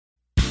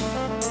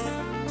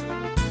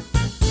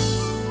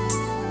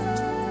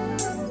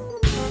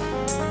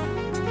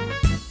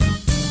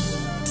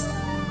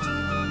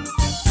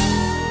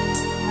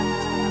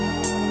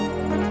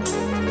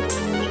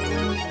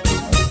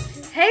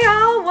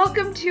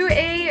welcome to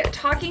a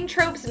Talking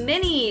Tropes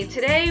mini.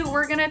 Today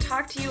we're going to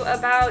talk to you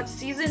about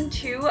Season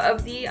 2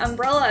 of The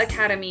Umbrella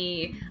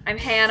Academy. I'm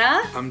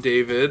Hannah. I'm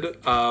David.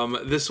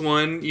 This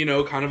one,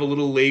 kind of a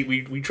little late.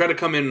 We try to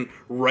come in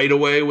right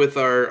away with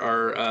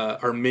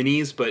our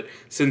minis, but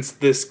since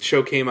this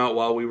show came out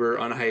while we were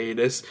on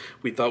hiatus,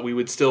 we thought we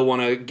would still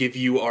want to give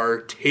you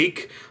our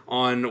take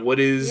on what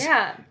is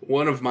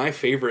one of my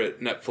favorite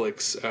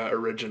Netflix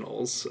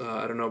originals.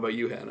 I don't know about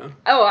you, Hannah.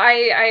 Oh,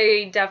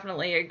 I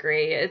definitely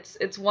agree.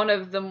 It's one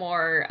of the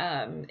more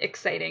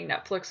exciting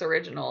Netflix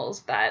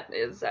originals that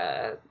is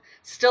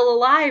still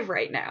alive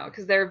right now,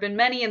 because there have been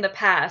many in the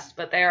past,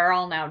 but they are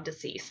all now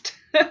deceased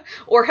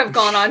or have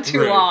gone on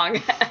too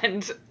long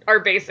and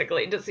are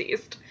basically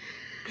deceased.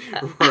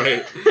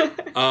 Right.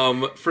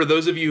 For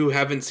those of you who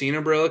haven't seen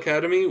Umbrella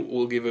Academy,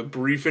 we'll give a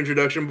brief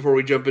introduction before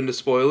we jump into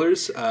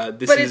spoilers.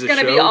 But it's going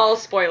to be all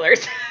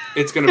spoilers.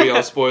 It's going to be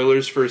all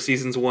spoilers for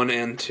seasons 1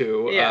 and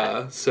 2.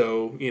 Yeah.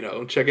 So,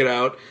 check it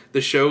out.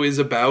 The show is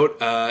about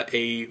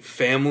a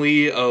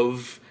family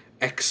of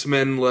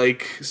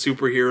X-Men-like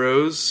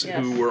superheroes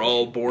who were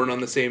all born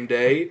on the same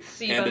day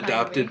and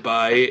adopted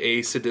by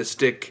a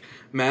sadistic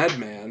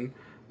madman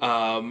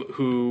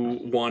who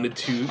wanted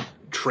to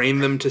train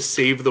them to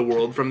save the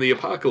world from the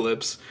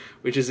apocalypse,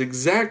 which is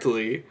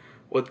exactly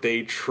what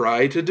they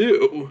try to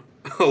do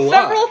a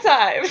lot. Several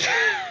times.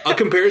 A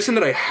comparison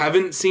that I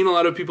haven't seen a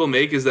lot of people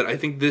make is that I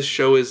think this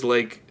show is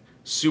like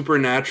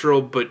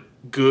Supernatural but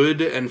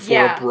good and for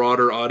a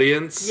broader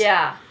audience.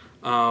 Yeah.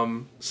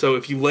 So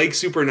if you like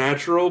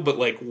Supernatural but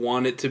like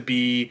want it to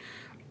be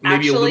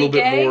maybe actually a little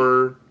gay? bit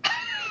more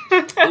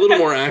a little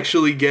more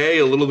actually gay,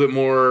 a little bit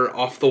more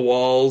off the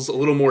walls, a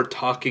little more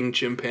talking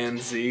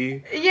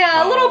chimpanzee.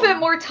 Yeah, a little bit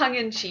more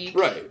tongue-in-cheek.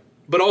 Right.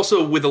 But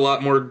also with a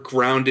lot more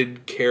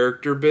grounded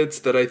character bits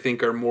that I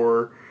think are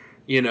more,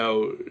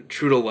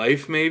 true to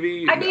life,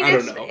 maybe? I mean,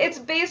 don't know. It's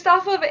based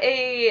off of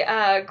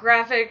a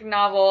graphic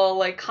novel,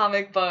 like,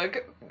 comic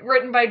book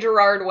written by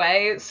Gerard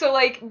Way. So,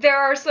 like, there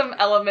are some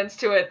elements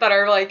to it that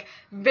are, like,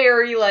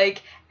 very,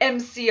 like,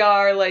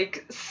 MCR,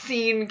 like,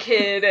 scene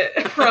kid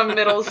from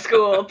middle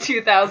school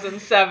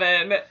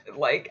 2007,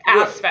 like,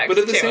 aspects but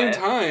at the to same it.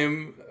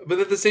 time,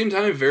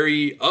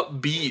 very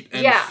upbeat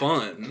and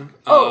fun.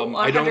 100%.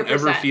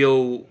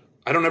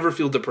 I don't ever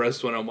feel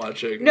depressed when I'm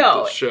watching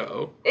this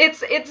show.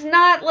 It's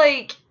not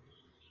like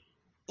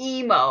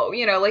emo,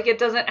 like it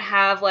doesn't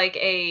have like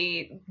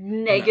a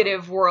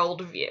negative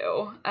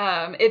worldview.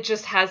 It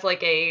just has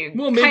like a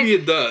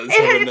it does.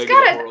 It's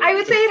got I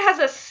would say it has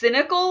a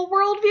cynical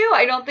worldview.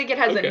 I don't think it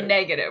has a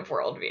negative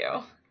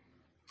worldview.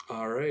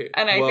 All right.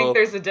 And I think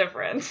there's a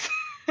difference.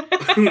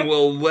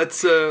 Well,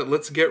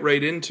 let's get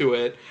right into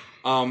it.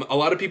 A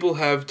lot of people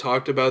have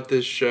talked about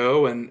this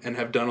show and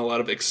have done a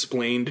lot of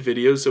explained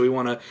videos, so we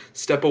want to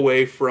step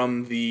away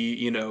from the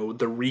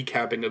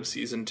recapping of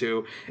season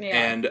 2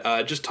 and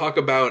just talk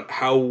about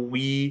how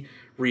we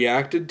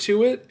reacted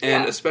to it,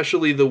 and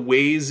especially the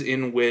ways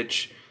in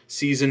which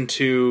season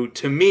 2,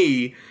 to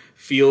me,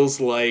 feels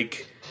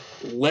like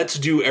let's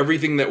do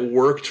everything that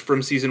worked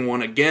from season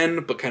 1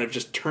 again, but kind of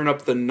just turn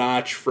up the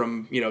notch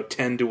from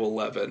 10 to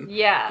 11.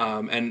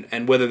 Yeah.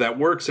 And whether that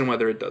works and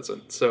whether it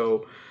doesn't.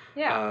 So.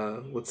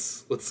 Yeah.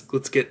 Let's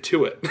get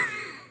to it. Do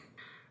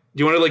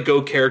you want to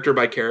go character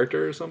by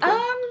character or something?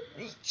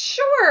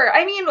 Sure.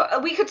 I mean,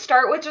 we could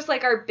start with just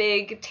like our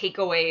big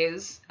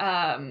takeaways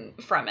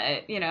from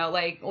it.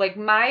 Like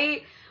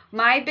my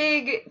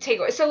big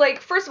takeaway. So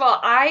like, first of all,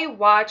 I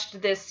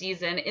watched this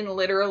season in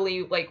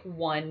literally like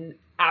one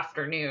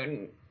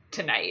afternoon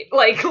tonight.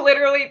 Like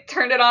literally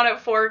turned it on at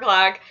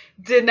 4:00,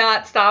 did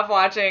not stop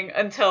watching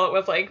until it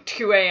was like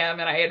 2 a.m.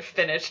 and I had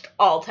finished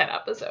all 10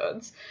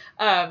 episodes.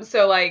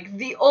 So like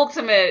the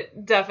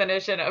ultimate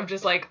definition of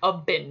just like a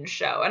binge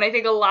show. And I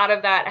think a lot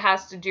of that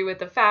has to do with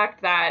the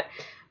fact that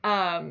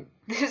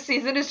this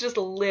season is just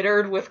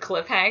littered with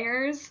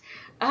cliffhangers.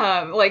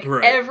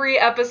 Every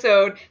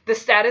episode, the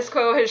status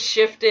quo has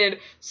shifted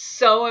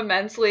so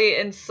immensely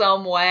in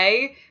some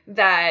way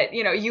that,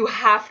 you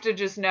have to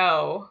just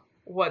know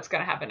what's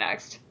going to happen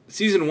next.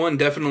 Season 1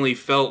 definitely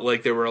felt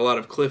like there were a lot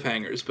of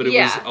cliffhangers, but it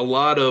was a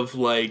lot of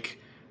like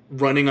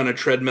running on a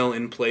treadmill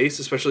in place,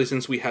 especially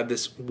since we had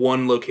this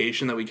one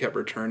location that we kept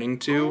returning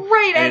to.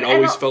 Right. And it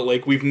always felt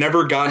like we've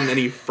never gotten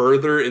any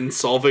further in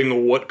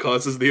solving what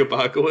causes the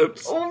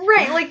apocalypse.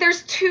 Right. Like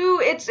there's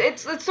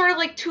it's sort of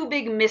like two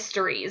big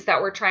mysteries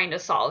that we're trying to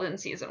solve in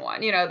season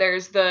 1.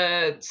 There's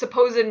the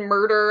supposed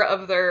murder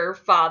of their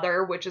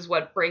father, which is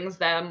what brings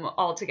them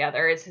all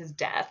together, is his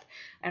death.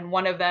 And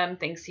one of them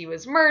thinks he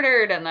was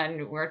murdered, and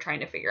then we're trying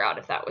to figure out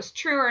if that was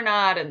true or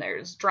not, and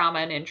there's drama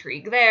and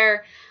intrigue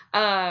there.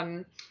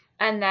 And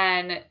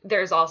then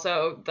there's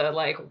also the,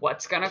 like,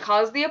 what's going to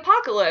cause the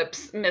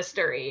apocalypse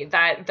mystery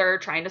that they're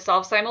trying to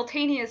solve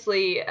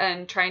simultaneously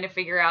and trying to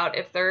figure out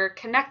if they're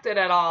connected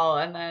at all.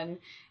 And then,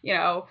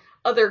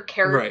 other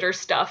character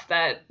stuff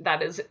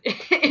that is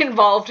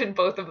involved in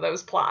both of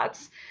those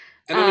plots.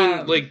 And I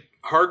mean, like,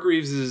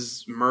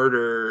 Hargreaves'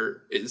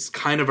 murder is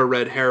kind of a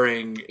red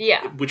herring,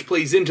 which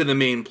plays into the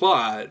main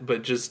plot,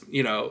 but just,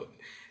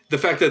 the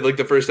fact that like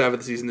the first half of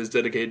the season is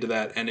dedicated to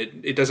that, and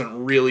it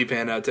doesn't really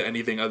pan out to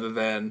anything other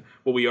than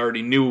what we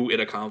already knew it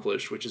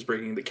accomplished, which is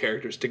bringing the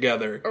characters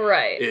together.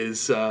 Right.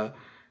 Is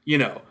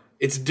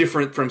it's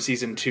different from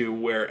season 2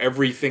 where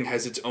everything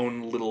has its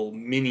own little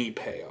mini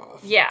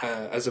payoff.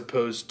 Yeah. As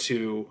opposed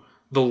to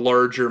the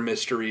larger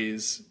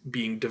mysteries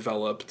being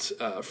developed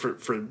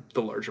for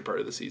the larger part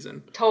of the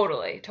season.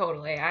 Totally.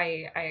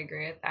 I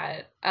agree with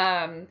that.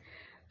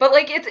 But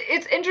like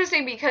it's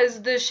interesting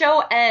because the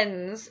show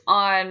ends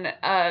on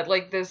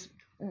like this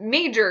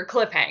major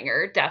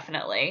cliffhanger,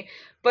 definitely.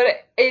 But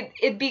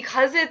it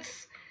because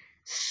it's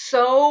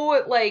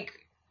so like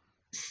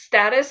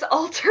status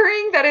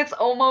altering that it's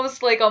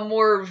almost like a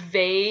more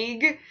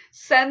vague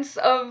sense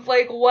of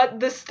like what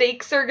the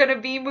stakes are going to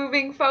be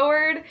moving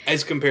forward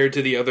as compared to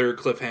the other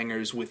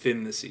cliffhangers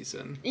within the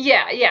season.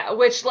 Yeah,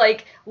 which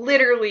like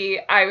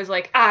literally I was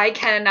like, I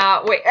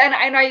cannot wait. And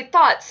I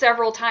thought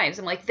several times,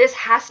 I'm like, this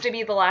has to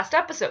be the last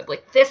episode.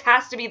 Like this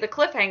has to be the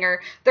cliffhanger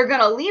they're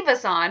going to leave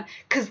us on,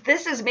 because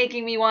this is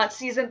making me want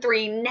season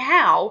 3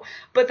 now.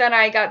 But then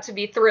I got to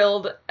be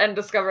thrilled and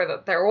discover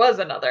that there was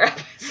another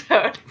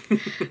episode.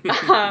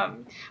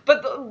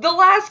 But the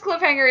last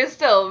cliffhanger is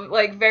still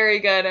like very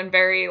good and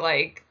very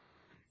like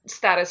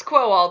status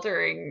quo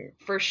altering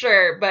for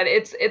sure. But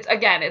it's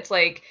again, it's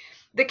like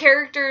the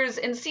characters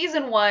in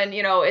season 1,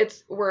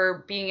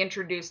 we're being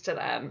introduced to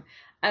them,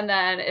 and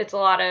then it's a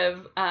lot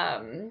of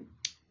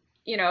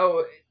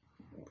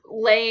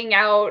laying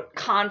out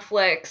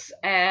conflicts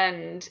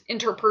and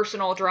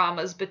interpersonal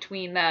dramas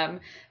between them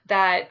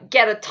that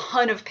get a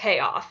ton of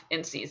payoff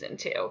in season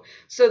 2.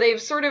 So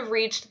they've sort of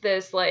reached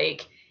this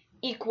like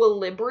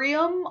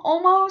equilibrium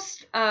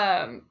almost,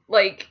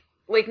 like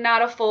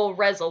not a full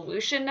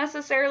resolution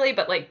necessarily,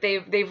 but like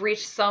they've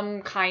reached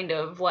some kind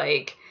of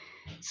like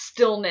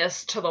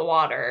stillness to the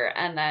water,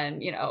 and then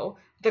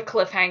the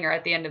cliffhanger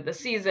at the end of the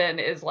season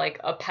is like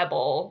a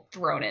pebble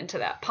thrown into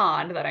that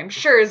pond that I'm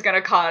sure is going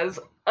to cause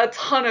a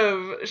ton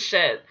of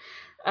shit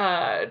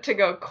to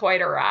go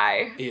quite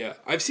awry. Yeah,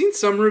 I've seen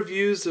some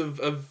reviews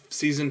of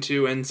season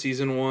 2 and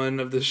season 1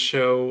 of this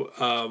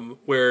show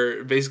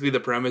where basically the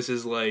premise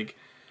is like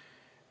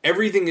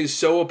everything is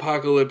so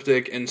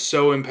apocalyptic and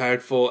so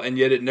impactful, and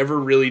yet it never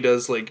really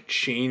does like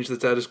change the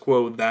status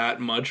quo that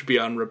much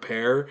beyond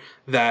repair,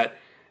 that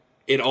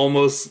it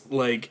almost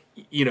like,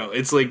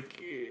 it's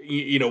like,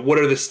 what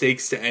are the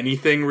stakes to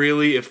anything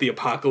really if the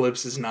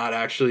apocalypse is not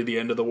actually the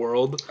end of the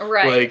world?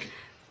 Right. Like,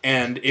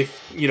 and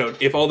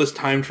if all this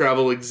time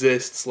travel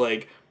exists,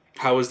 like,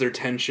 how is there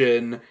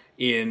tension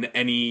in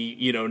any,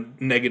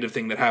 negative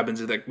thing that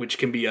happens which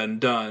can be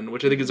undone,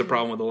 which I think is a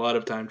problem with a lot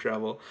of time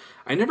travel.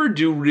 I never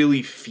do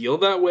really feel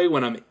that way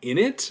when I'm in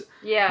it.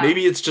 Yeah.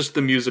 Maybe it's just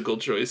the musical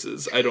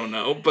choices. I don't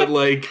know. But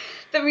like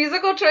the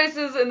musical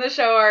choices in the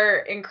show are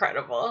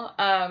incredible.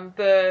 And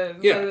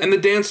the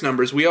dance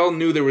numbers. We all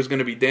knew there was going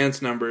to be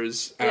dance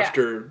numbers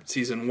after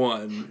season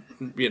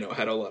 1,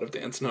 had a lot of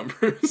dance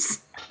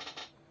numbers.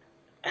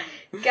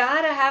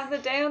 Gotta have the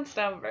dance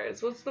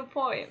numbers. What's the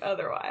point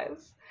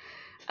otherwise?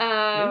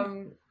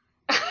 But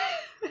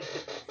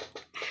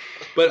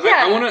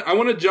yeah. I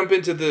want to jump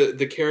into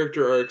the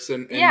character arcs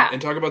and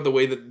talk about the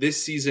way that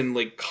this season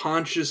like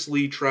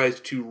consciously tries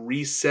to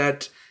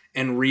reset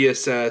and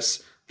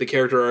reassess the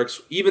character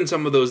arcs, even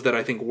some of those that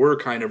I think were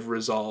kind of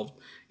resolved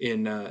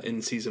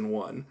in season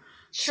 1.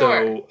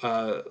 Sure.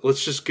 So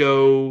let's just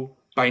go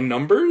by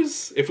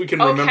numbers, if we can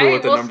remember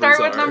what the numbers are. We'll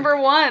start with number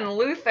 1,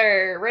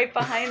 Luther, right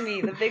behind me,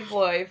 the big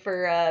boy,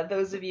 for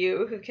those of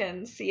you who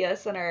can see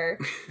us in our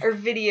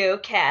video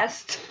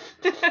cast.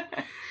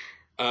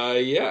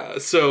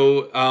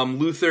 So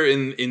Luther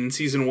in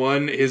season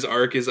 1, his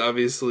arc is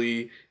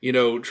obviously,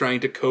 trying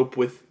to cope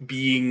with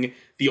being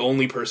the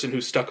only person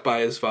who stuck by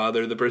his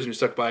father, the person who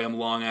stuck by him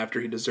long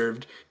after he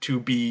deserved to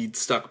be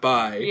stuck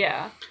by.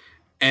 Yeah.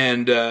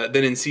 And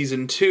then in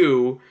season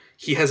 2,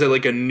 he has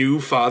a new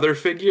father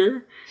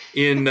figure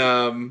in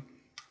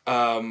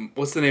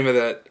what's the name of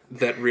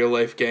that real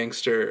life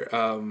gangster?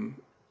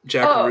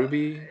 Jack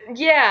Ruby?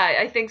 Yeah,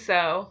 I think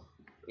so.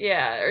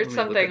 Yeah, or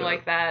something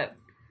like that.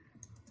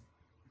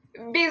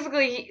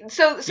 Basically,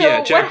 so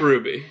yeah, Jack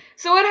Ruby.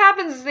 So what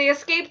happens is they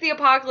escape the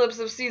apocalypse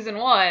of season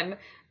 1,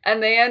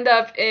 and they end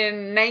up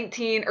in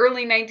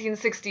early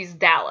 1960s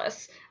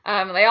Dallas.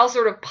 They all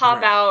sort of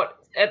pop out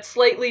at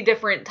slightly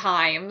different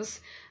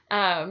times.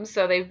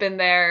 So they've been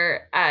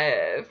there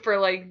for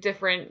like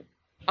different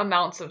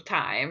amounts of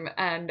time,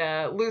 and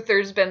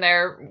Luther's been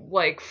there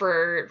like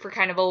for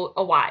kind of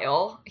a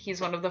while.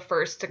 He's one of the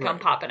first to come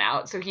popping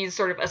out, so he's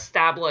sort of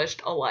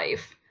established a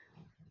life.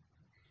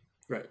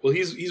 Right. Well,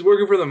 he's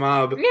working for the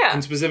mob,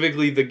 and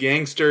specifically the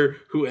gangster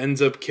who ends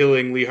up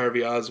killing Lee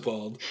Harvey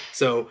Oswald.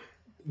 So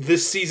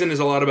this season is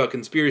a lot about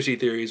conspiracy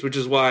theories, which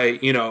is why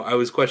I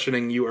was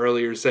questioning you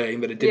earlier, saying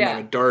that it didn't have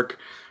a dark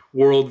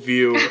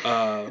worldview,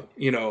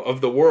 of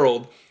the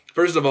world.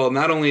 First of all,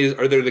 not only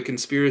are there the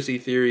conspiracy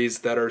theories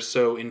that are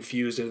so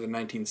infused into the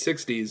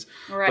 1960s,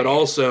 but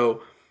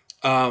also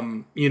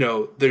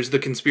there's the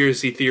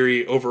conspiracy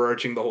theory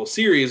overarching the whole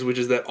series, which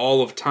is that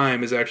all of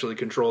time is actually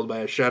controlled by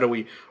a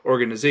shadowy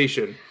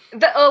organization.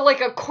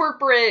 Like a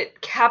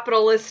corporate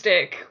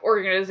capitalistic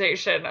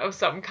organization of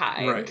some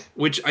kind. Right.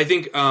 Which I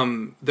think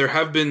there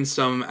have been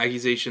some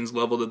accusations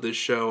leveled at this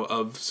show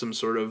of some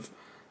sort of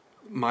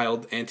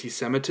mild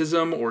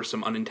anti-Semitism or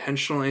some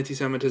unintentional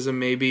anti-Semitism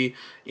maybe,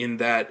 in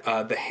that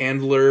the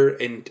handler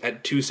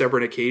at 2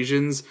 separate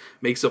occasions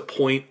makes a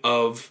point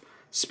of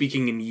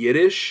speaking in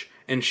Yiddish,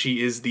 and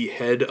she is the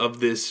head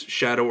of this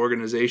shadow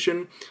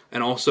organization.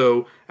 And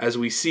also, as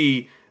we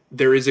see,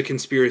 there is a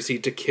conspiracy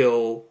to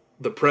kill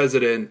the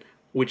president,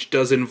 which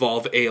does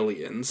involve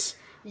aliens.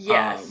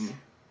 Yes.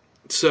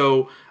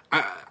 So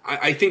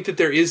I think that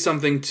there is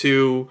something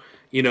to,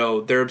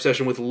 their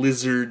obsession with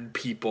lizard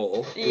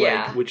people,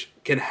 which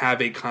can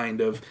have a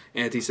kind of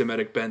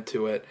anti-Semitic bent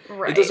to it.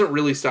 Right. It doesn't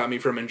really stop me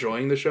from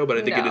enjoying the show, but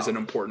I think it is an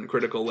important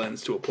critical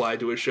lens to apply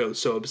to a show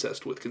so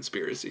obsessed with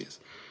conspiracies.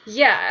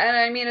 Yeah, and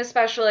I mean,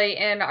 especially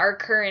in our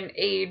current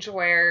age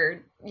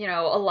where,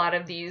 a lot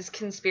of these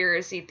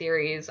conspiracy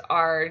theories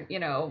are,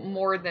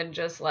 more than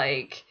just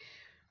like,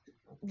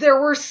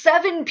 there were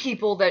 7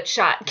 people that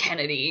shot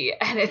Kennedy,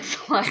 and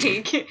it's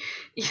like,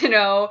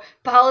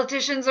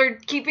 politicians are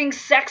keeping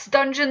sex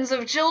dungeons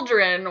of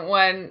children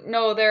when,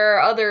 no, there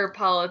are other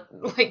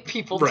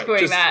people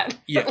doing that.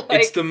 Yeah,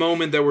 it's the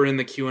moment that we're in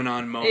the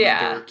QAnon moment.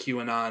 Yeah. There are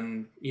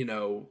QAnon,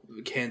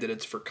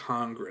 candidates for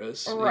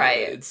Congress. Right.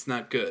 It's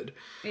not good.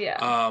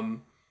 Yeah.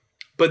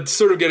 But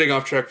sort of getting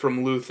off track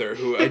from Luther,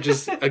 who I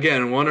just,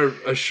 again, want to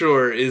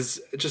assure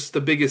is just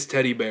the biggest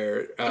teddy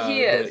bear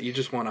he is. That you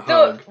just want to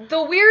hug.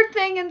 The weird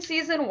thing in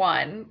season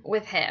 1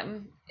 with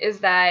him is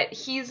that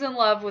he's in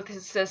love with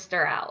his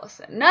sister,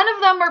 Allison. None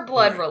of them are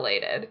blood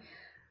related,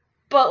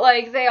 but,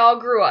 they all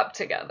grew up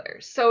together.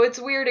 So it's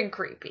weird and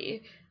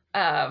creepy.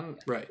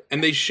 Right.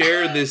 And they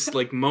share this,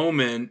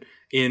 moment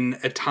in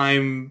a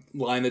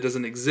timeline that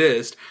doesn't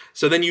exist.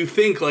 So then you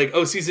think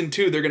season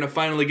 2, they're going to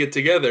finally get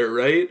together,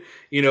 right?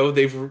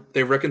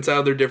 They've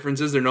reconciled their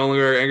differences. They're no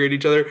longer angry at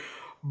each other.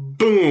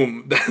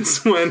 Boom.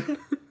 That's when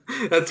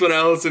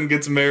Allison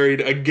gets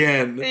married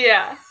again.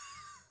 Yeah.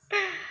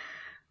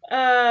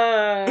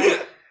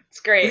 It's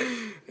great.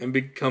 And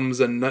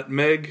becomes a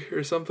nutmeg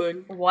or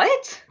something.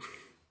 What?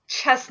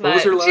 Chestnut. What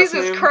was her last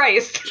Jesus name?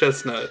 Christ.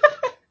 Chestnut.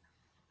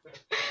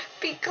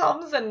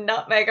 Becomes a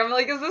nutmeg. I'm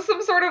like, is this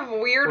some sort of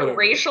weird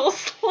racial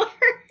slur?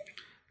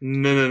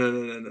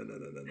 No.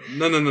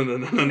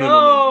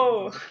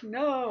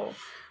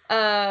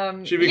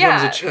 She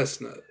becomes a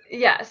chestnut.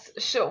 Yes.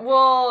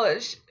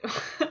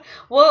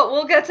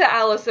 We'll get to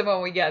Allison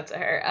when we get to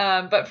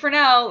her. But for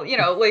now,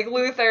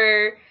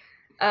 Luther,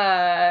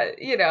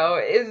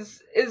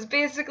 is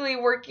basically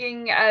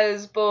working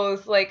as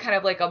both kind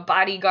of a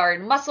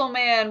bodyguard muscle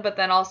man, but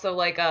then also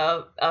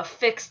a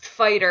fixed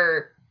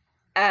fighter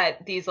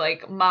at these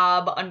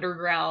mob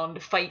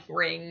underground fight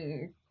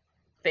ring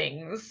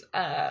things.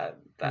 Right.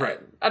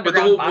 But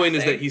the whole point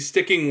is that he's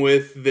sticking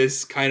with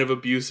this kind of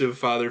abusive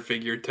father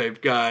figure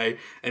type guy,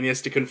 and he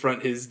has to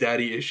confront his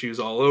daddy issues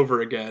all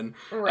over again.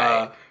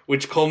 Right.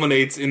 Which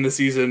culminates in the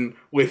season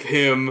with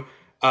him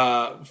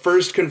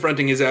first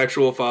confronting his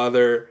actual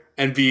father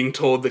and being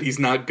told that he's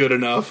not good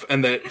enough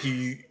and that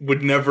he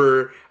would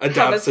never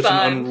adopt such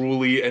an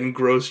unruly and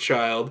gross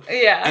child.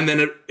 Yeah. And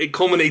then it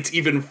culminates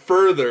even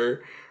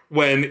further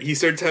when he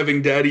starts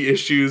having daddy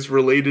issues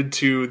related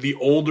to the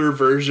older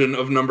version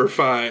of number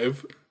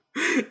 5.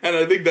 And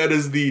I think that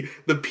is the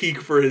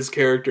peak for his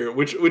character,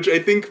 which I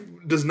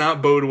think does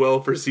not bode well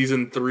for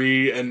season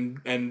 3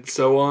 and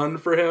so on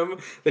for him,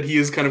 that he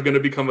is kind of going to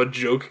become a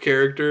joke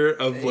character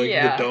of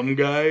the dumb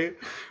guy.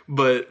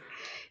 But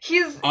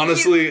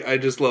honestly, I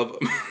just love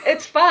him.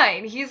 It's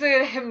fine. He's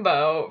a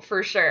himbo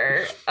for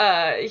sure.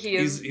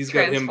 He's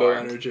got himbo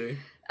energy.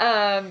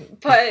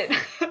 But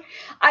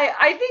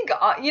I think,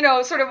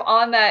 sort of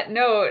on that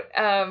note,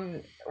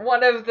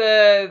 one of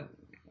the,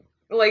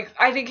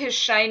 I think his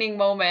shining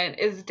moment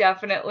is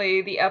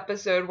definitely the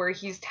episode where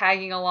he's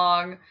tagging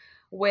along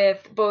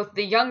with both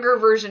the younger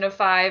version of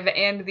 5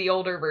 and the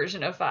older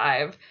version of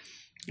 5.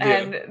 Yeah.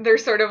 And they're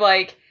sort of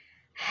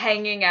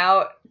hanging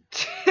out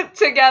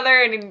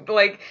together, and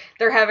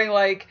they're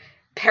having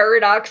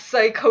paradox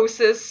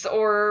psychosis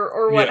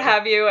or what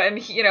have you, and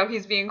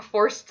he's being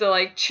forced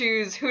to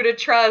choose who to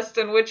trust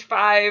and which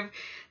 5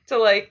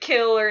 to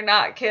kill or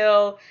not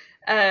kill,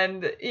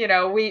 and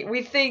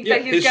we think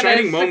that he's gonna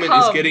shining succumb.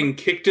 Moment is getting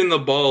kicked in the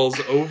balls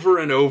over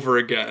and over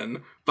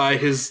again by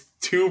his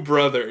 2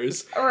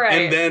 brothers, right.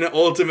 And then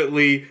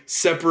ultimately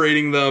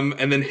separating them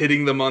and then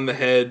hitting them on the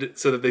head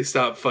so that they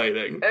stop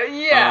fighting.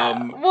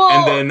 And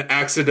then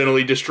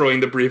accidentally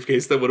destroying the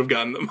briefcase that would have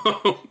gotten them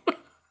home.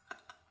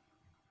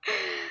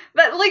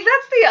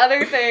 That's the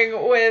other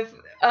thing with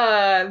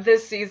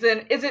this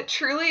season, is it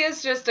truly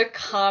is just a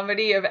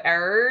comedy of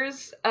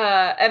errors,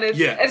 and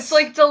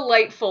it's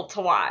delightful to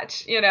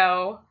watch,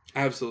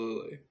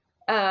 Absolutely.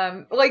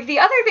 The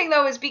other thing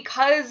though is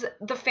because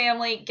the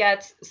family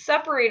gets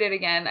separated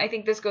again. I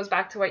think this goes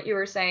back to what you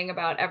were saying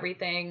about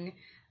everything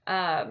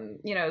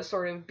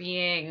sort of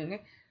being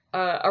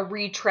a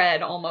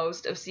retread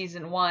almost of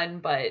season 1,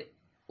 but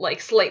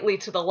like slightly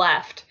to the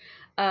left,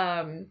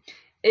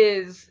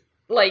 is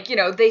like,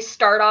 they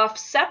start off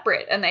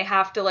separate and they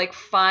have to like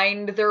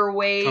find their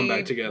way Come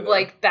back together.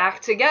 like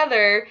back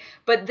together,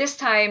 but this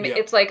time Yep.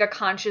 it's like a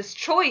conscious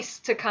choice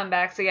to come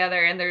back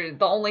together, and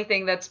the only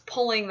thing that's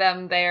pulling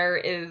them there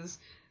is,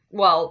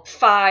 well,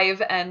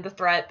 Five and the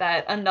threat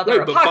that another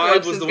Right, but apocalypse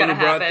Five was is the going one to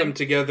who brought happen. them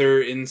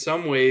together in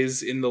some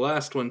ways in the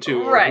last one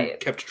too, or who Right.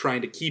 kept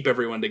trying to keep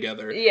everyone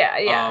together.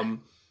 Yeah.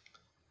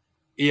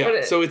 Yeah,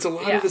 But so it's a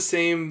lot yeah. of the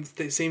same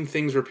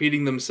things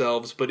repeating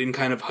themselves, but in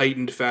kind of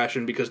heightened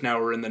fashion because now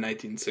we're in the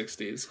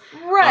 1960s.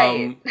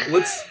 Right.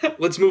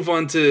 Let's move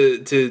on to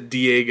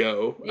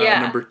Diego, Yeah.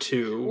 number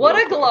 2. What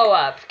real a quick. glow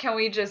up, can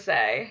we just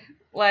say?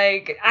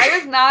 Like, I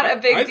was not a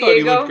big I Diego. thought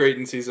he looked great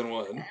in season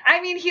 1. I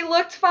mean, he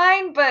looked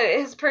fine, but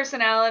his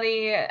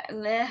personality,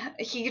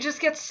 he just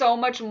gets so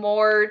much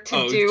more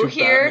to do too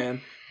here.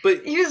 Batman.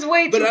 But He was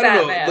way too I don't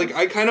Batman. know. Like,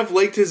 I kind of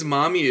liked his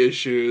mommy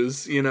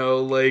issues.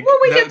 Like Well,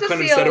 we that get to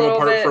kind of see a set him little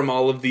apart bit. from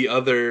all of the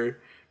other.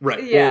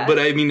 Right. Yeah. Well, but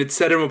I mean, it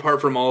set him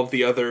apart from all of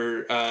the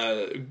other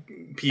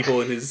people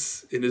in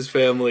his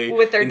family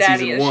with their in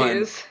daddy season 1.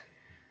 issues.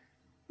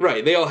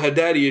 Right. They all had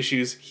daddy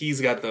issues.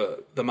 He's got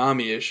the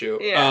mommy issue.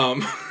 Yeah.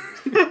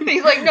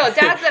 He's like, no,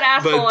 Dad's an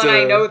asshole, But, and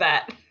I know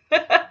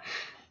that.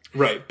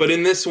 Right, but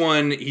in this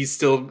one,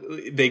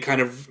 they kind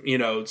of,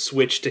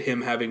 switch to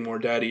him having more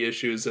daddy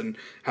issues and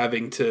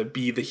having to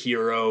be the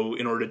hero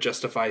in order to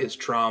justify his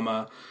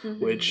trauma,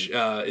 which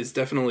is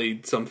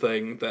definitely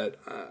something that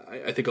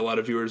I think a lot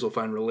of viewers will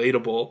find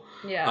relatable.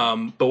 Yeah.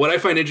 But what I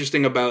find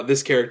interesting about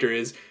this character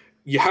is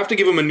you have to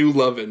give him a new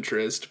love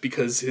interest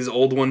because his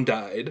old one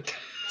died.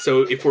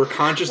 So if we're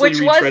consciously Which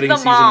was retreading the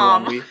season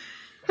mom. 1,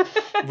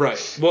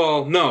 right.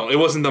 Well, no, it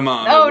wasn't the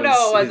mom. Oh,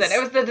 no, it wasn't. It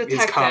was the detective.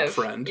 His cop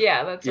friend.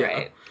 Yeah, that's Yeah.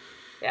 right.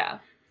 Yeah.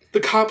 The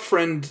cop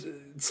friend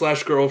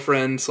 /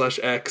 girlfriend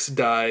 / ex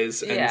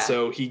dies, and Yeah.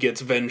 so he gets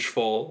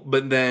vengeful.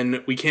 But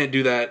then we can't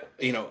do that,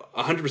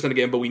 100%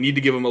 again, but we need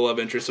to give him a love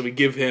interest. So we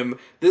give him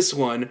this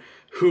one,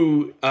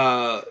 who,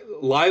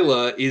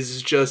 Lila,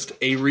 is just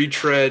a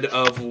retread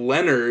of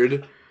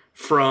Leonard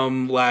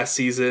from last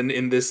season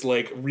in this,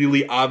 like,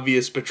 really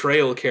obvious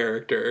betrayal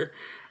character.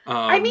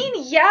 I mean,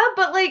 yeah,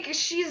 but, like,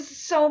 she's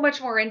so much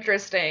more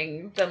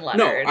interesting than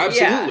Leonard. No,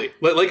 absolutely.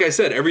 Yeah. Like I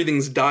said,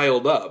 everything's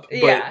dialed up. But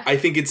Yeah. I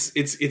think it's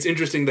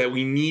interesting that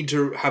we need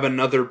to have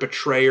another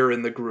betrayer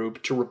in the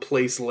group to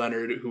replace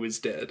Leonard, who is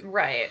dead.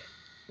 Right.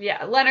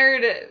 Yeah,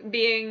 Leonard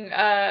being,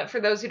 for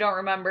those who don't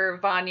remember,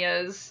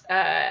 Vanya's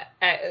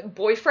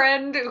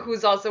boyfriend,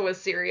 who's also a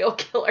serial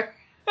killer.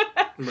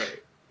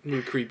 Right.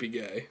 New creepy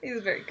guy.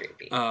 He's very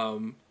creepy.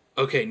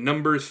 Okay,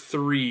 number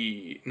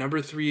 3.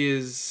 Number 3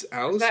 is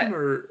Allison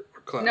or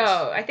Klaus?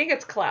 No, I think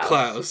it's Klaus.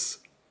 Klaus.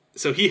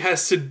 So he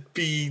has to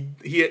be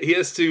he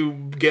has to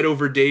get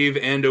over Dave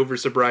and over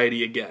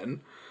sobriety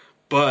again.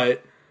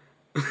 But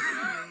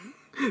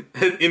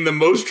in the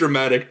most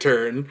dramatic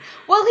turn.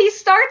 Well, he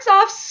starts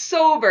off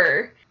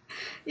sober,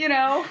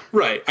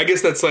 Right. I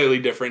guess that's slightly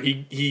different.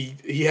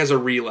 He has a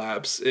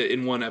relapse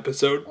in one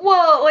episode.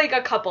 Well, like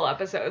a couple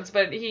episodes,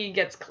 but he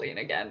gets clean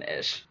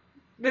again-ish.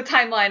 The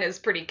timeline is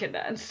pretty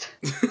condensed.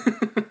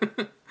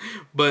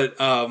 But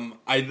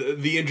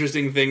the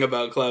interesting thing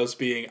about Klaus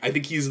being, I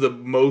think he's the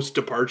most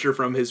departure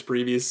from his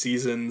previous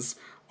season's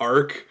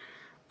arc,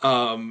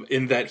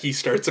 in that he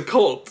starts a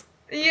cult.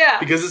 Yeah.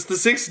 Because it's the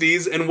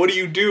 60s, and what do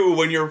you do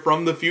when you're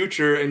from the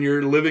future and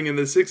you're living in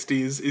the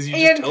 60s, is you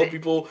just tell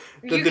people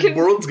that the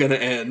world's gonna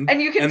end.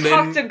 And you can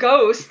talk to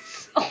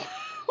ghosts.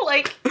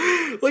 Like,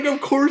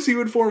 of course he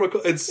would form a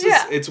cult. It's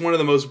just, it's one of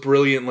the most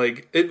brilliant,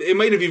 like, it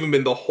might have even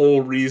been the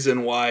whole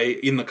reason why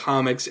in the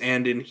comics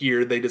and in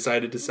here they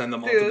decided to send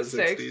them all to the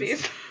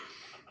 60s.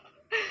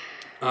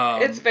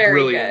 It's very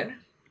brilliant. good.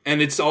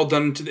 And it's all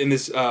done in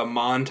this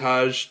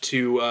montage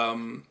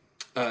to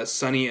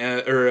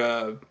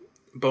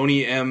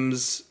Boney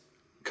M's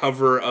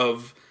cover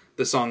of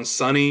the song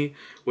Sunny,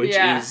 which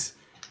is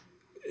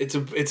it's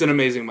an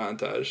amazing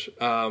montage.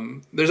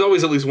 There's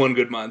always at least one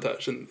good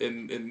montage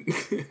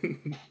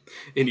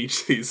in each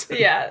season.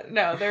 Yeah,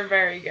 no, they're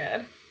very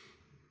good.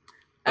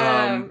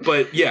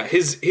 But yeah,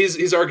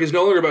 his arc is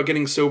no longer about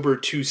getting sober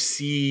to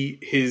see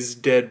his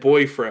dead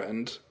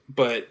boyfriend,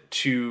 but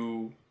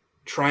to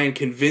try and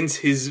convince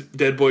his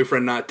dead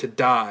boyfriend not to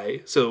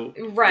die. So,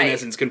 in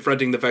essence,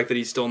 confronting the fact that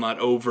he's still not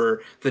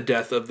over the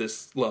death of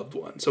this loved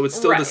one. So it's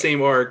still the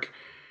same arc,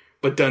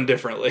 but done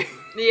differently.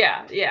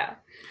 Yeah.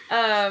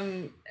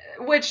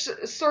 Which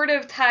sort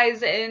of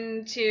ties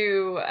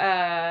into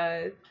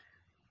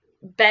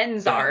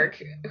Ben's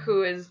arc,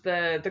 who is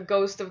the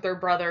ghost of their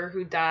brother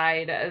who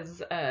died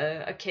as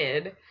a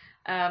kid,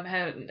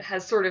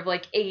 has sort of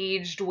like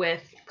aged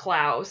with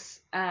Klaus,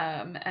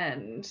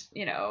 and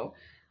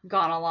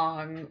gone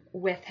along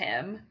with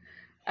him,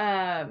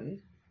 and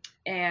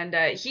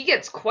he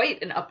gets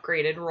quite an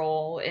upgraded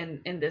role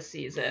in this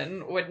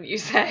season, wouldn't you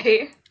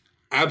say?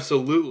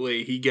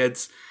 Absolutely, he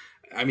gets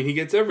I mean, he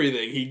gets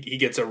everything. He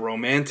gets a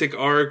romantic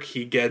arc.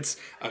 He gets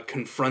a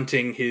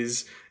confronting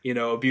his,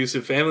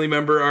 abusive family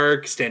member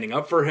arc, standing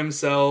up for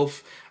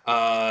himself,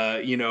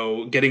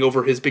 getting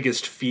over his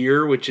biggest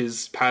fear, which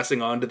is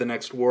passing on to the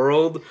next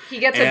world. He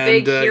gets a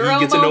big hero he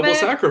gets moment. a noble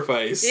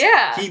sacrifice.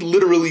 Yeah. He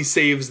literally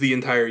saves the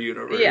entire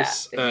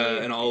universe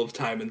and all of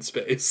time and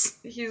space.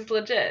 He's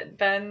legit.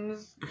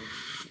 Ben's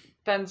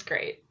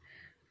great.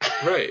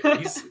 Right.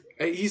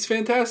 He's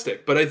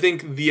fantastic. But I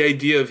think the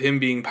idea of him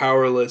being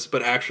powerless,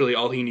 but actually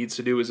all he needs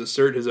to do is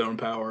assert his own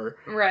power,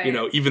 right?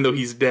 Even though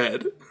he's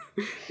dead,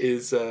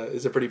 is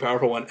a pretty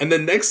powerful one. And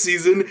then next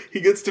season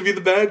he gets to be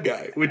the bad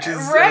guy, which is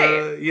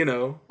right.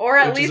 Or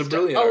at least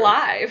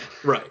alive.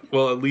 Right.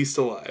 Well, at least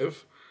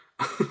alive.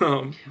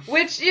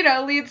 Which,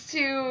 leads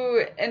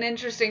to an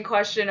interesting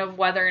question of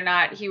whether or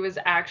not he was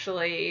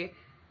actually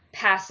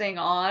passing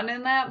on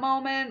in that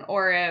moment,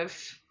 or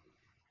if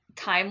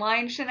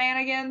timeline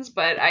shenanigans,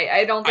 but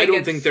I don't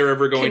think they're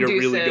ever going to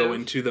really go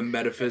into the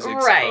metaphysics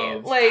of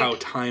how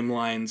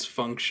timelines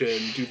function.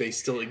 Do they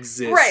still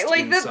exist? Right,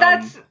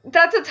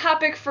 that's a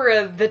topic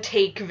for the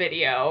Take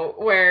video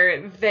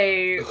where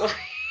they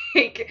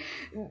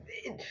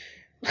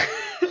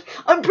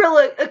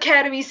Umbrella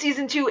Academy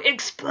Season 2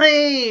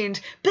 explained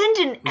Ben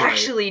didn't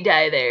actually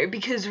die there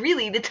because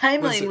really the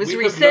timeline was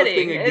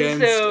resetting. We have nothing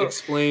against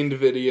explained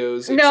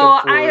videos. No,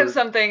 I have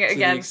something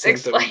against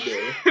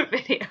explained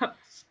videos.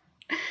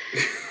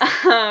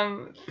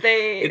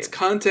 It's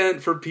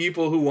content for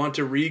people who want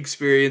to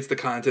re-experience the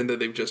content that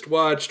they've just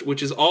watched,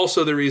 which is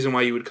also the reason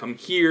why you would come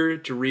here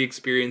to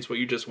re-experience what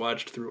you just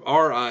watched through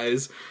our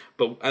eyes.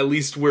 But at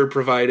least we're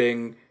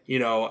providing,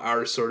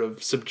 our sort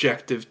of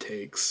subjective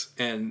takes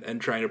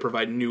and trying to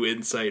provide new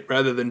insight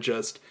rather than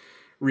just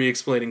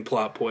re-explaining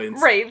plot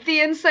points. Right.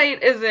 The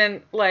insight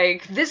isn't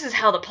like, this is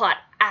how the plot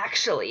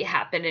actually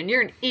happened and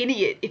you're an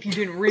idiot if you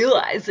didn't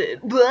realize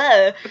it.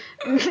 Blah.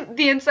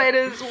 The insight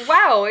is,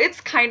 wow,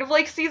 it's kind of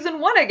like season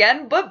 1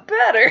 again, but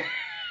better.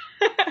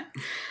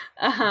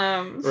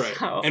 Right.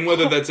 So. And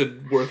whether that's a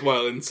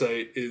worthwhile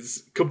insight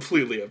is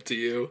completely up to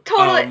you.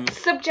 Totally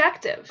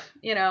subjective,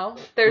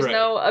 There's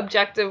no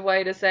objective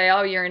way to say,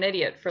 oh, you're an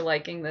idiot for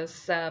liking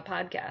this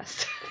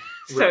podcast.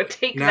 So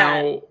take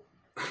that.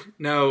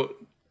 Now,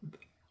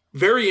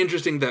 very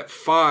interesting that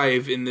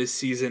 5 in this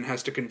season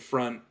has to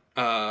confront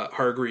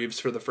Hargreaves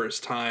for the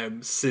first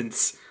time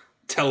since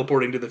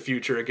teleporting to the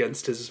future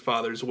against his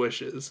father's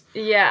wishes.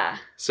 Yeah.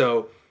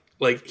 So,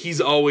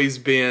 he's always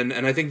been,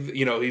 and I think,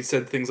 he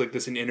said things like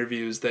this in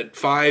interviews, that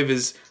 5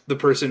 is the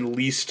person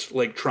least,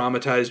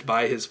 traumatized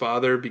by his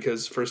father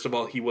because, first of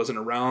all, he wasn't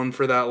around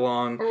for that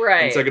long.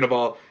 Right. And second of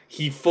all,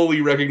 he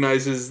fully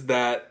recognizes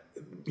that,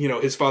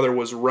 his father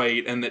was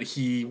right and that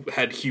he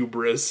had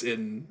hubris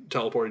in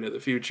teleporting to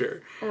the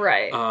future.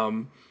 Right.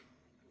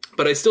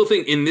 But I still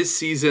think in this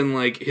season,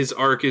 his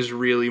arc is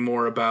really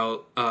more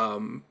about,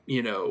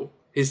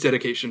 his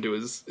dedication to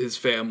his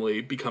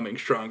family becoming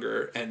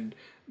stronger and,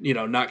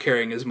 not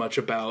caring as much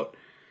about,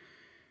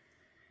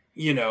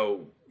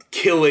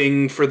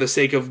 killing for the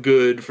sake of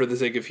good, for the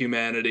sake of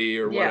humanity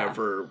or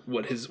whatever,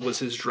 was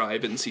his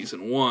drive in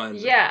season 1.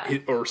 Yeah.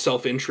 Or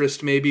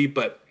self-interest maybe,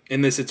 but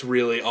in this it's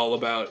really all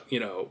about,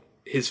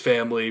 his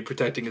family,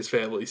 protecting his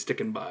family,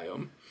 sticking by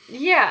him.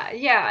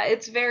 Yeah,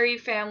 it's very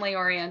family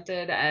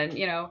oriented, and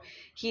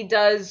he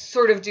does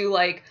sort of do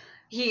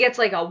he gets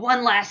a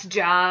one last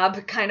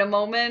job kind of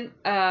moment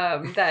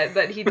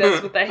that he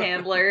does with the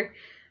handler,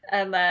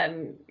 and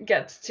then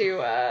gets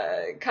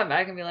to come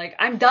back and be like,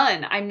 I'm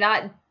done. I'm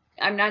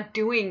not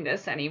doing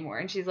this anymore.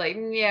 And she's like,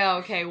 yeah,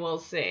 okay, we'll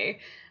see.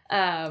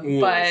 But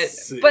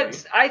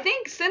I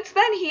think since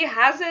then he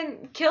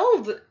hasn't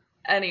killed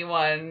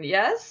anyone.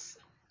 Yes.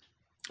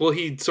 Well,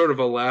 he sort of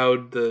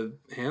allowed the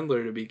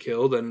handler to be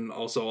killed, and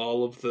also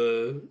all of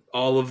the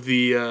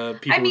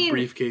people with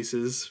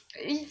briefcases.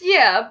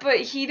 Yeah, but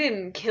he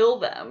didn't kill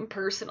them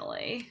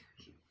personally.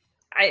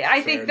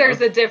 I think enough.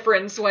 There's a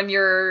difference when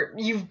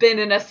you've been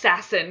an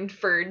assassin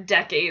for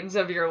decades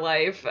of your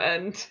life,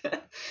 and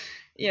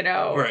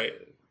right.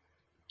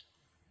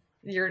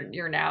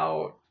 You're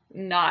now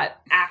not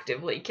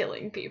actively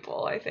killing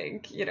people. I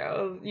think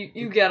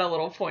you get a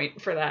little point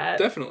for that.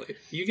 Definitely,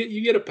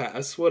 you get a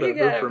pass.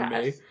 Whatever from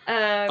me.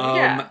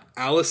 Yeah.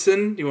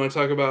 Allison, do you want to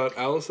talk about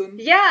Allison?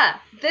 Yeah,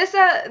 this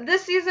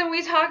season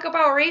we talk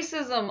about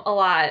racism a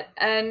lot,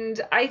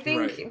 and I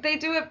think they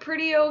do it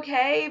pretty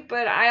okay.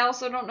 But I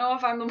also don't know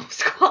if I'm the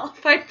most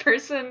qualified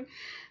person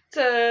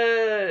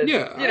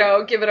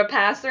to give it a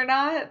pass or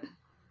not.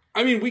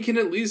 I mean, we can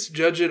at least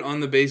judge it on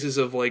the basis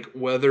of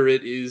whether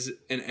it is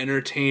an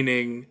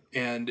entertaining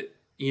and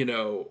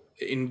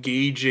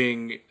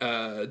engaging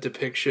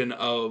depiction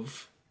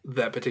of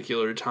that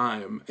particular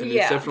time, and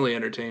it's definitely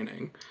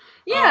entertaining.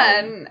 Yeah,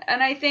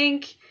 and I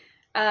think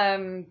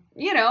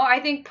I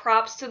think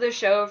props to the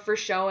show for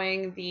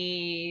showing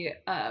the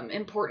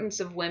importance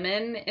of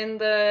women in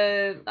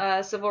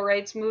the civil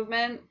rights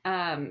movement,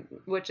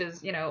 which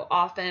is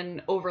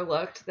often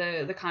overlooked,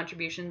 the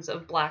contributions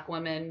of Black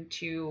women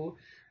to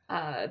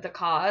the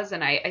cause.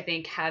 And I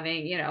think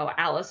having, you know,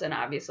 Allison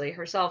obviously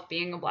herself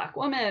being a Black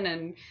woman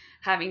and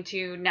having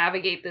to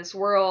navigate this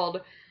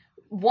world,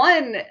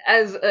 one,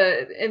 as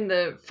in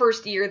the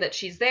first year that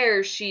she's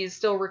there, she's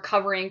still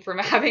recovering from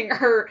having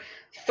her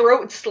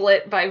throat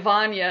slit by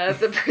Vanya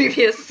the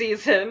previous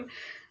season.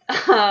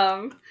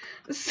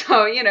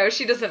 So, you know,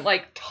 she doesn't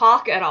like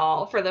talk at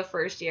all for the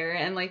first year,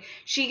 and like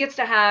she gets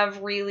to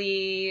have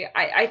really,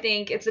 I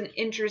think it's an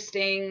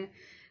interesting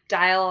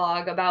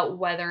dialogue about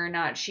whether or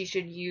not she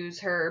should use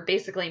her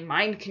basically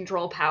mind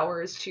control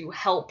powers to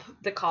help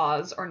the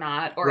cause or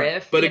not, or right.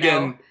 if, but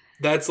again,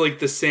 that's like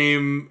the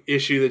same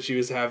issue that she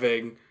was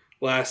having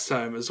last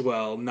time as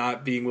well,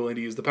 not being willing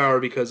to use the power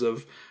because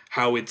of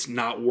how it's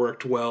not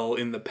worked well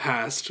in the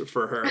past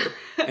for her.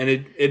 And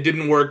it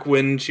didn't work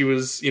when she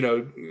was, you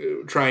know,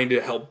 trying to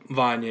help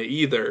Vanya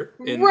either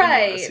in the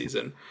last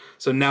season.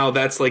 So now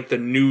that's like the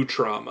new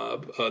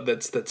trauma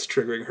that's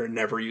triggering her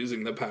never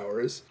using the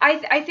powers.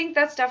 I think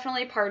that's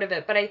definitely part of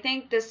it, but I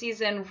think this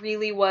season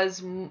really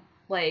was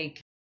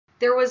like,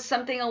 there was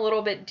something a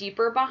little bit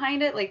deeper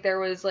behind it. Like there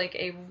was like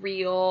a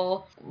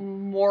real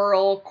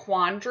moral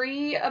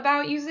quandary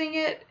about using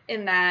it,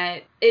 in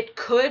that it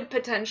could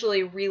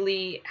potentially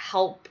really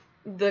help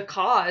the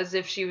cause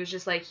if she was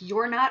just like,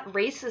 you're not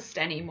racist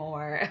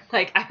anymore.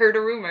 Like, I heard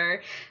a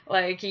rumor,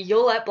 like,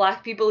 you'll let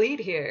Black people eat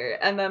here.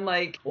 And then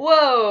like,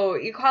 whoa,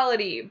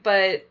 equality.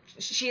 But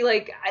she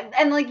like,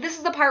 and like, this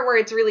is the part where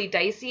it's really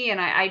dicey, and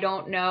I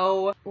don't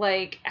know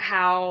like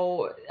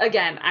how,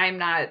 again, I'm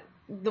not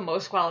the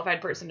most qualified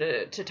person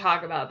to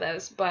talk about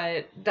this,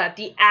 but that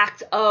the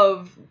act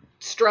of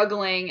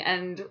struggling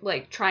and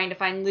like trying to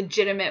find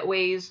legitimate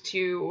ways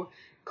to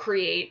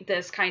create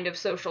this kind of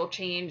social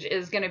change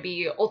is going to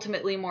be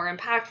ultimately more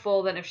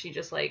impactful than if she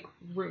just like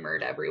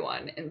rumored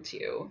everyone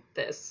into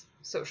this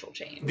social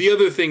change. The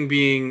other thing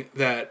being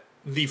that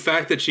the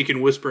fact that she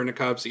can whisper in a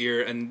cop's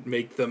ear and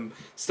make them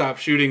stop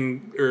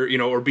shooting or, you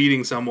know, or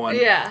beating someone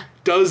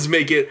does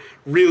make it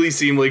really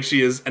seem like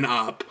she is an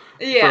op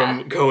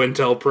from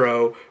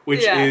COINTELPRO,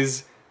 which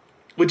is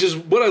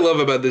what I love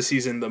about this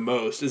season the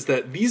most, is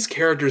that these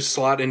characters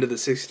slot into the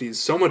 60s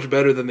so much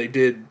better than they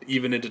did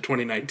even into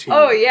 2019.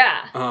 Oh,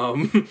 yeah.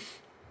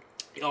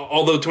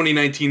 Although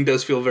 2019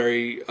 does feel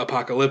very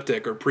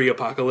apocalyptic or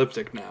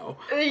pre-apocalyptic now.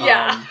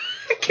 Yeah.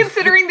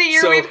 Considering the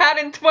year we've had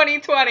in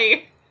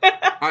 2020.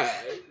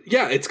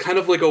 It's kind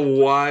of like a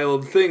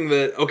wild thing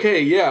that,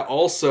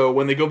 also,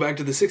 when they go back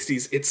to the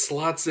 60s, it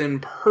slots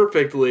in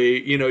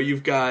perfectly. You know,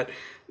 you've got,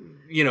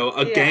 you know,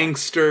 a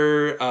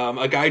gangster,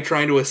 a guy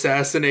trying to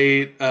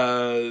assassinate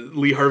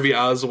Lee Harvey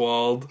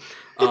Oswald,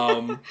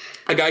 a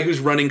guy who's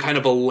running kind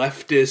of a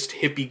leftist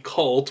hippie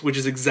cult, which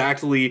is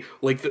exactly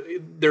like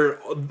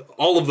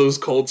all of those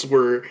cults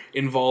were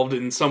involved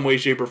in some way,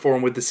 shape, or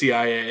form with the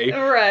CIA.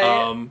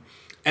 Right.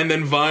 And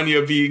then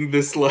Vanya being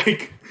this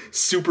like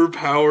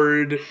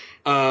superpowered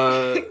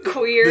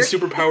queer, the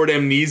superpowered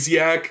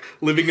amnesiac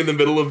living in the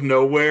middle of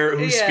nowhere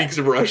who speaks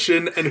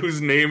Russian and whose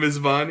name is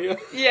Vanya.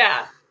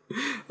 Yeah.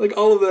 Like,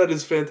 all of that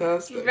is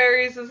fantastic.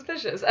 Very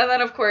suspicious. And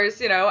then, of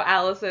course, you know,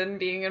 Allison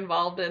being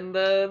involved in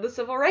the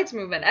civil rights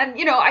movement. And,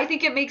 you know, I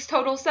think it makes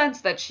total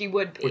sense that she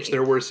would be. Which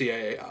there were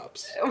CIA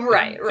ops.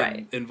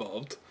 Right.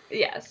 Involved.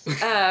 Yes.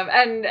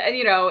 And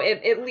you know,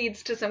 it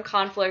leads to some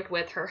conflict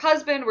with her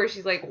husband, where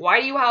she's like,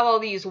 why do you have all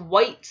these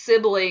white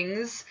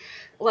siblings?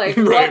 Like,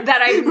 what,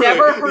 that I've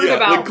never heard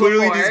about like,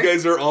 clearly before. These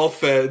guys are all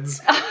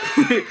feds.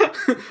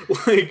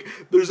 Like,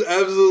 there's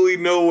absolutely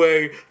no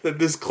way that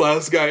this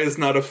Klaus guy is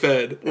not a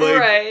fed. Like,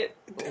 right.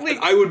 Like,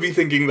 I would be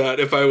thinking that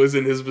if I was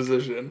in his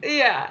position.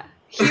 Yeah.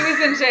 He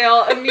was in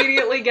jail,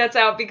 immediately gets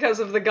out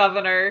because of the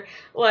governor,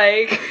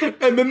 like...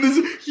 And then this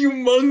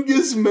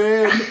humongous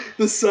man,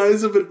 the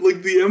size of it,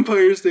 like the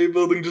Empire State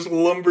Building, just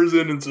lumbers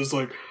in and says,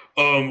 like,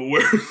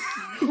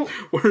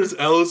 where's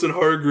Allison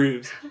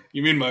Hargreaves?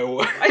 You mean my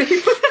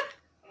wife?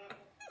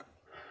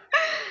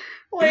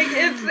 Like,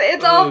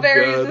 it's all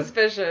very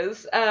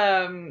suspicious.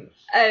 And,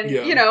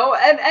 you know,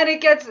 and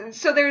it gets...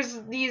 So there's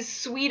these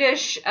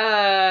Swedish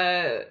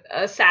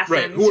assassins...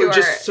 Right, who are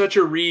just such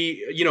a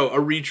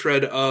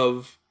retread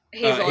of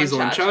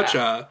Hazel and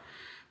Cha-Cha.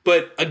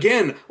 But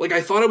again, like, I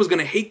thought I was going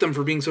to hate them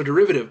for being so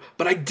derivative,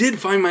 but I did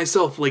find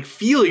myself, like,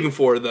 feeling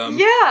for them.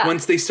 Yeah.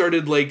 Once they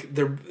started, like,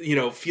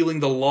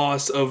 feeling the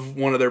loss of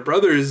one of their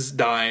brothers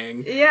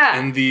dying. Yeah.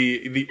 And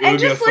the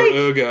Uga for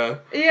Uga.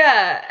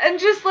 Yeah, and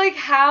just, like,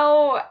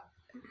 how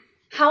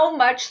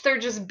much they're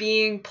just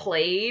being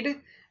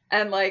played,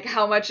 and like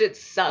how much it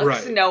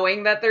sucks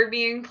knowing that they're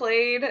being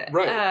played.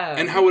 Right.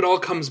 And how it all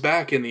comes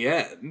back in the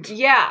end.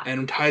 Yeah.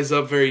 And ties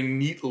up very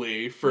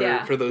neatly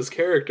for those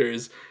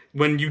characters.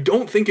 When you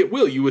don't think it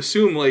will, you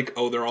assume like,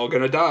 oh, they're all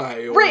gonna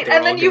die. Or right,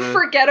 and then you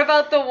forget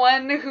about the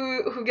one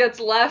who gets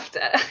left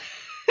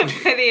by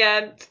the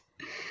end.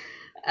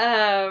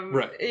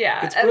 Right.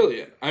 Yeah. It's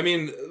brilliant. I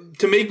mean,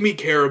 to make me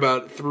care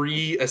about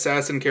 3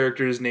 assassin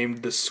characters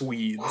named the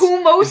Swedes,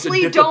 who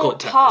mostly don't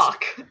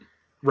talk.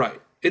 Right.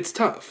 It's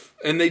tough.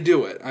 And they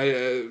do it. I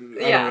don't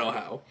know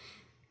how.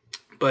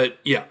 But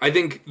yeah, I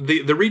think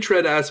the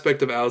retread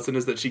aspect of Allison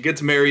is that she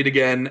gets married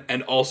again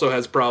and also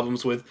has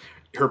problems with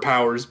her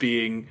powers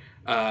being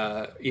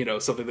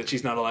something that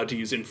she's not allowed to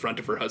use in front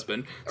of her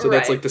husband. So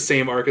that's Right. like the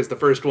same arc as the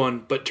first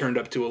one, but turned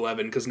up to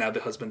 11 because now the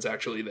husband's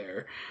actually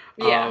there.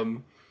 Yeah.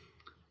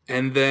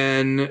 And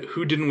then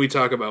who didn't we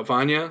talk about?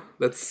 Vanya?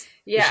 Is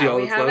she all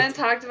we that's haven't left?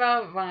 talked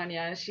about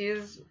Vanya.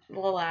 She's the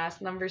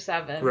last, number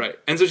 7. Right.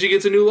 And so she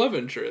gets a new love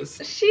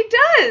interest. She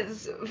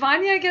does.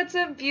 Vanya gets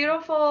a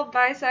beautiful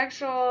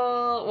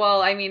bisexual.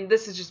 Well, I mean,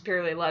 this is just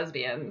purely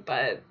lesbian,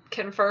 but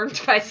confirmed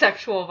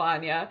bisexual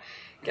Vanya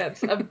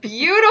gets a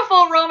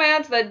beautiful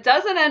romance that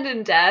doesn't end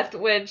in death,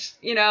 which,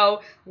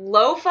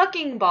 low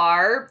fucking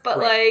bar, but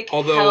Right.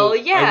 Although, hell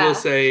yeah.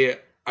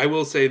 I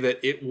will say that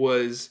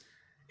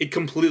it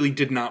completely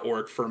did not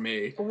work for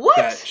me. What?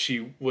 That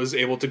she was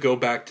able to go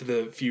back to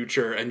the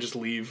future and just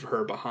leave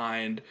her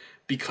behind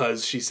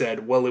because she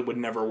said, well, it would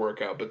never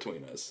work out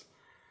between us.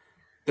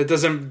 That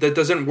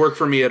doesn't work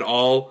for me at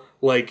all.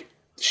 Like,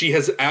 she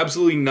has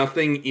absolutely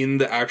nothing in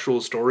the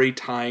actual story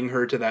tying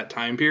her to that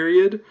time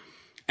period.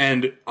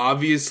 And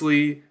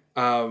obviously,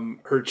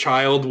 her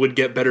child would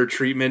get better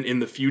treatment in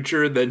the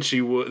future than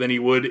he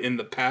would in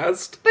the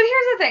past. But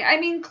here's the thing. I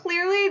mean,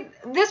 clearly,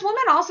 this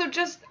woman also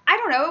just, I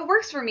don't know, it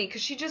works for me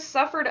because she just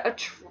suffered a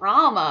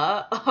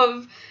trauma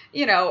of,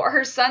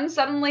 her son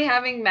suddenly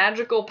having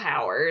magical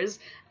powers.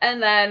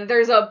 And then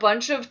there's a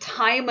bunch of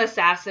time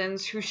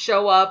assassins who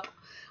show up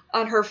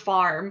on her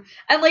farm.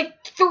 And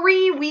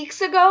 3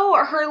 weeks ago,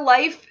 her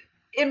life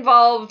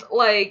involved,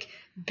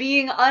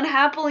 being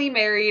unhappily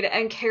married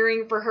and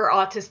caring for her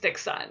autistic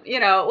son,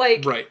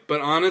 Right, but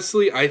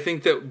honestly, I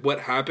think that what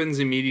happens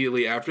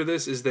immediately after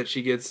this is that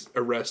she gets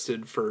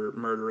arrested for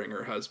murdering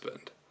her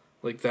husband.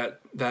 Like,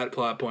 that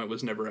plot point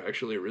was never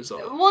actually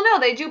resolved. Well, no,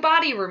 they do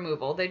body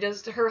removal.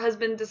 Her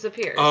husband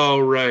disappears. Oh,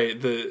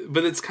 right.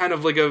 But it's kind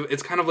of like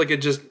a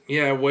just,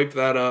 wipe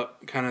that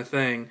up kind of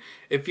thing.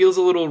 It feels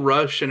a little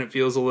rushed and it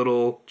feels a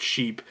little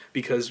cheap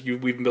because we've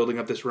been building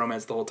up this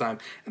romance the whole time.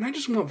 And I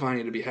just want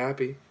Vanya to be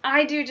happy.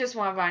 I do just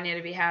want Vanya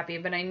to be happy,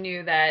 but I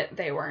knew that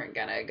they weren't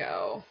gonna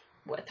go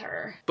with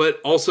her. But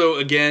also,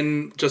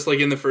 again, just like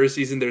in the first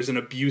season, there's an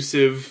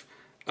abusive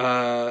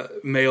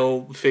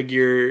male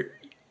figure.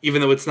 Even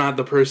though it's not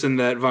the person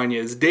that Vanya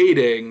is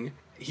dating,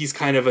 he's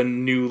kind of a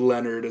new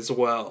Leonard as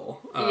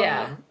well.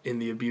 In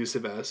the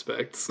abusive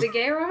aspects. The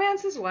gay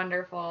romance is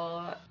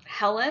wonderful.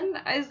 Helen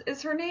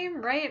is her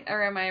name, right?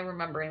 Or am I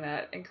remembering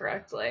that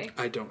incorrectly?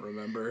 I don't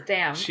remember.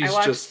 Damn, I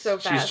watched so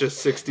fast. She's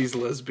just 60s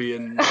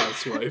lesbian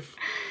housewife.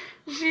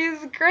 She's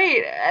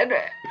great.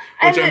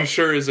 Which I'm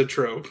sure is a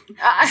trope.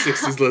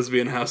 60s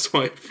lesbian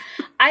housewife.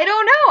 I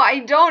don't know. I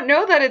don't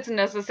know that it's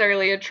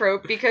necessarily a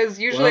trope because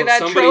usually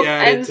that trope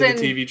ends in...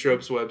 the TV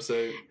Tropes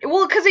website.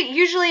 Well, because it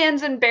usually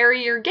ends in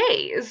bury your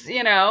gays,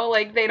 they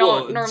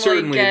don't normally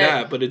certainly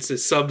that, but it's a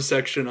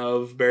subsection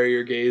of bury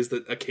your gays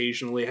that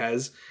occasionally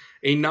has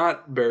a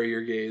not bury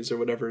your gays or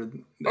whatever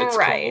it's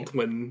called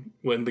when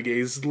the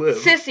gays live.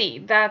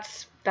 Sissy,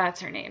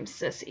 that's her name,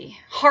 Sissy.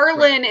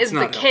 Harlan is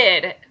the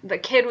kid. Helen. The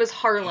kid was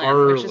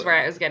Harlan, which is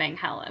where I was getting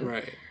Helen.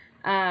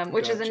 Right.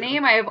 Which is a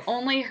name I have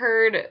only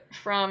heard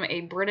from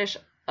a British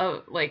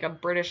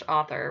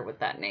author with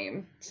that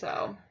name.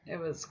 So it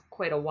was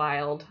quite a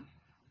wild.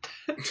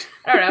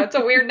 I don't know. It's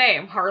a weird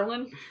name,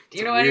 Harlan. Do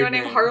you know anyone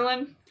named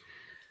Harlan?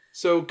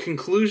 So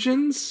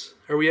conclusions?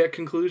 Are we at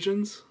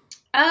conclusions?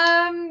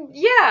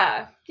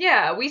 Yeah.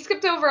 We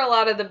skipped over a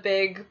lot of the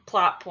big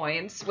plot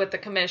points with the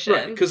commission.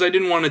 Right, because I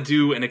didn't want to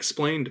do an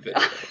explained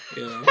video,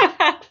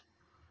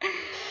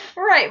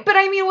 Right, but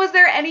I mean, was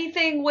there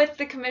anything with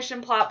the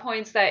commission plot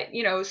points that,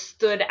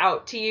 stood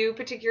out to you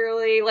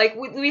particularly? Like,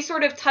 we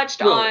sort of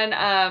touched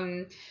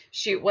on,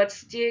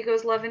 what's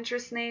Diego's love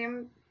interest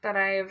name that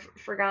I've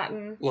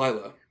forgotten?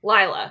 Lila.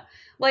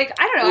 Like,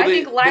 I don't know, I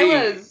think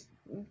Lila's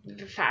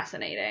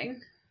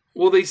fascinating.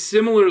 Well, they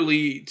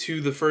similarly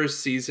to the first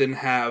season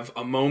have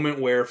a moment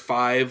where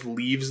Five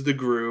leaves the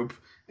group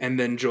and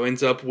then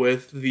joins up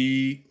with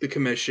the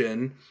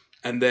commission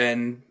and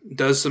then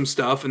does some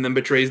stuff and then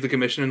betrays the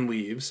commission and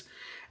leaves.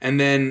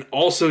 And then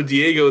also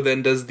Diego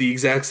then does the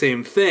exact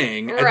same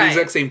thing at the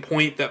exact same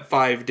point that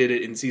Five did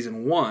it in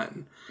season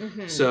 1.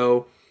 Mm-hmm.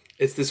 So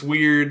it's this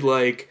weird,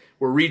 we're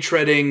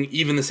retreading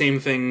even the same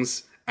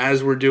things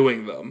as we're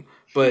doing them.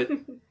 But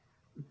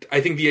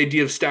I think the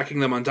idea of stacking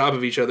them on top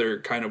of each other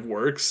kind of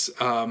works.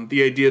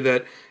 The idea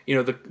that,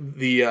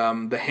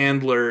 the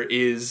handler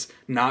is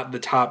not the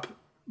top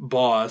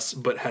boss,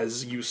 but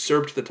has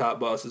usurped the top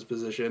boss's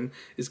position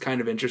is kind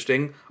of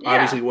interesting. Yeah.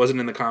 Obviously wasn't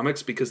in the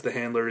comics because the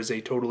handler is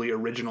a totally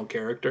original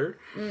character.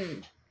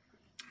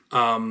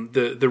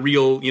 The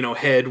real,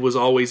 head was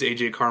always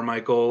AJ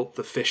Carmichael,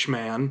 the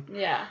Fishman.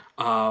 Yeah.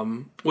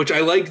 Which I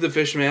like the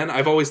Fishman.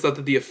 I've always thought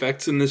that the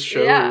effects in this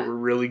show were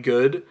really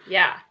good.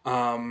 Yeah.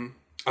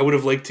 I would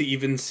have liked to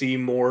even see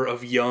more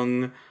of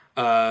young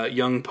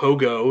young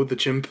Pogo, the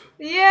chimp.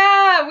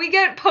 Yeah, we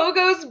get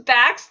Pogo's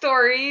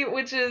backstory,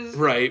 which is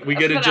right. We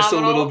get phenomenal. it just a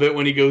little bit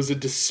when he goes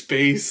into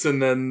space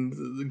and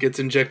then gets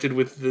injected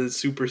with the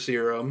super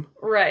serum.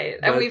 Right,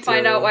 and we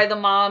find out why the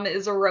mom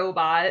is a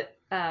robot.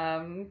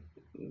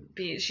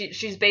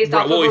 She's based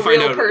off of a real person. Well, we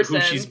find out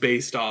who she's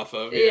based off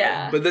of.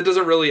 Yeah. But that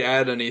doesn't really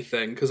add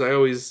anything, because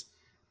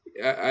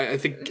I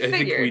think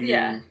we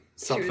knew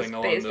something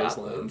along those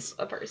lines.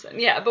 A person.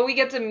 Yeah, but we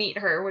get to meet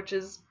her, which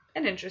is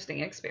an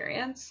interesting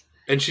experience.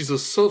 And she's a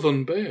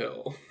Southern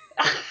belle.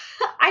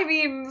 I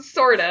mean,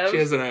 sort of. She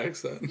has an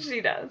accent. She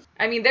does.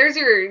 I mean, there's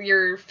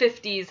your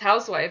 50s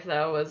housewife,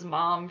 though, as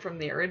Mom from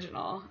the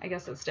original. I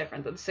guess it's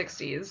different than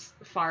 60s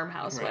farm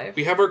housewife. Right.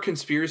 We have our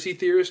conspiracy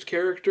theorist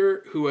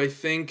character, who I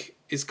think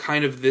is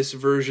kind of this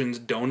version's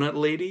donut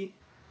lady.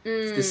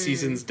 It's this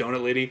season's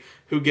donut lady,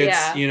 who gets,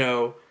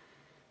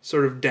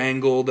 sort of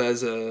dangled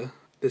as a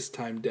this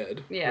time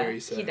dead. Yeah,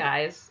 he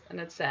dies, and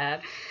it's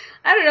sad.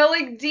 I don't know,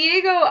 like,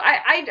 Diego,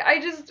 I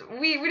just,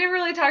 we didn't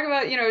really talk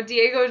about,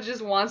 Diego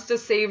just wants to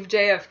save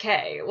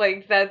JFK.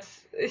 Like,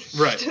 he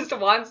just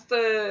wants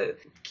to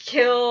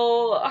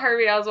kill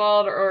Harvey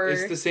Oswald, or...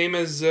 It's the same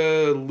as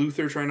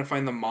Luther trying to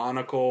find the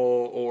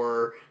monocle,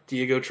 or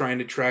Diego trying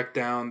to track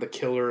down the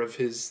killer of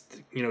his,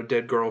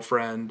 dead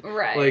girlfriend.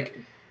 Right. Like,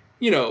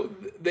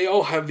 they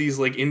all have these,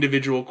 like,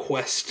 individual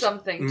quest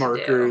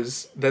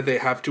markers that they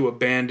have to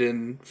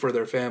abandon for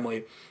their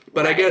family.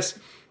 But I guess...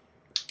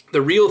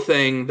 the real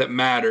thing that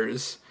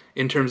matters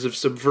in terms of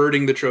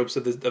subverting the tropes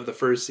of the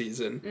first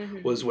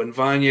season was when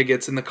Vanya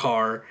gets in the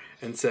car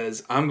and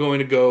says, "I'm going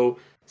to go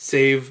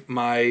save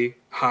my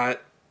hot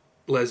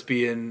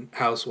lesbian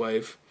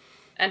housewife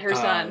and her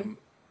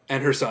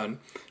son."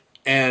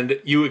 And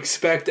you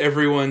expect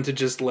everyone to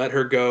just let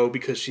her go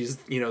because she's,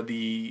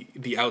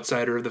 the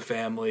outsider of the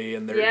family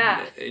and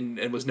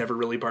and was never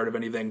really part of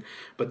anything.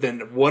 But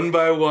then one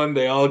by one,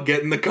 they all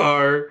get in the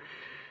car.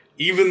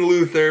 Even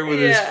Luther with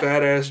his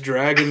fat ass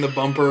dragging the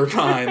bumper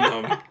behind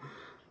them.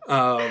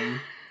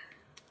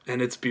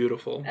 And it's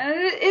beautiful. And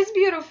it is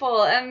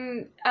beautiful.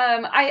 And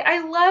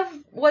I love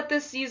what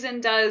this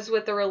season does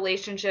with the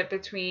relationship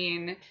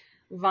between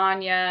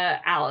Vanya,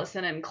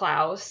 Allison, and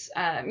Klaus.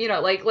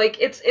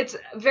 It's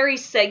very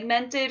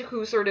segmented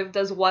who sort of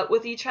does what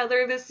with each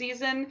other this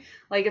season.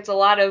 Like, it's a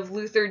lot of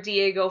Luther,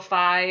 Diego,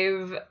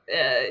 5,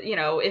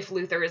 if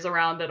Luther is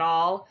around at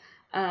all.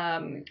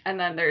 And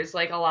then there's,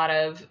 like, a lot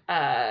of,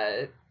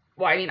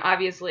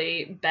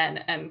 obviously Ben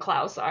and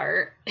Klaus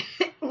are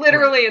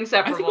literally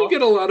inseparable. I think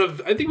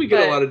we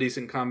get a lot of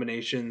decent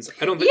combinations.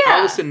 I don't think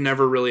Allison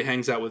never really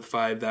hangs out with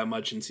 5 that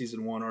much in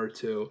season 1 or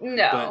 2.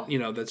 No.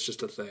 But, that's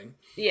just a thing.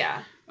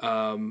 Yeah.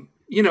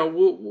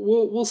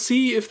 We'll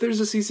see if there's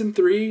a season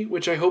 3,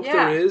 which I hope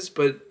there is,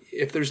 but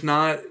if there's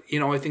not,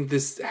 I think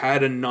this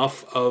had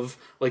enough of,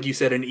 like you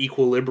said, an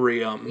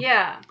equilibrium.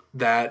 Yeah.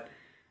 That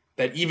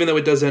even though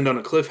it does end on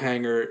a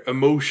cliffhanger,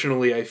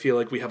 emotionally, I feel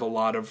like we have a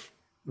lot of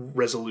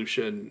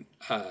resolution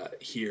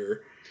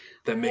here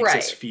that makes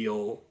us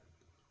feel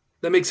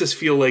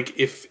like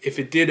if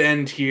it did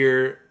end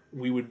here,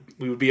 we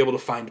would be able to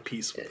find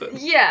peace with it.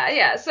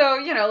 Yeah. So,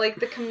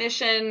 like, the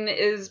commission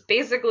is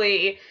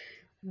basically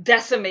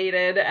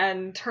decimated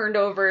and turned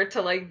over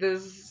to, like,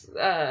 this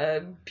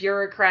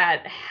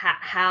bureaucrat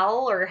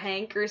Hal or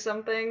Hank or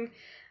something.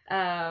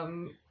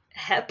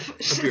 Hep,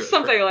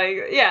 something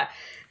like,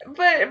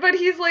 But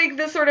he's, like,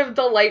 this sort of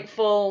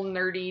delightful,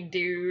 nerdy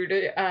dude,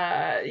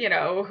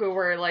 who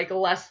we're, like,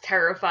 less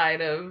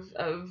terrified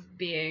of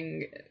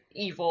being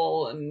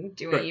evil and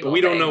doing evil but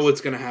we don't things. know what's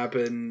going to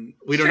happen.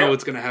 We don't know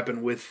what's going to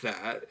happen with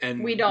that.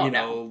 And, we don't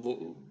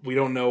know. We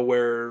don't know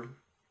where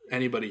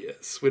anybody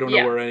is. We don't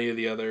know where any of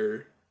the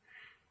other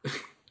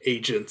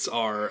agents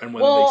are and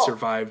whether they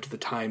survived the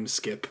time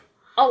skip.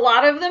 A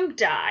lot of them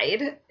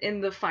died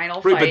in the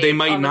final fight. Right, but they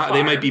might not.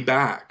 They might be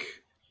back.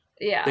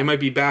 Yeah. They might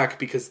be back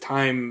because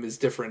time is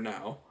different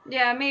now.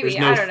 Yeah, maybe.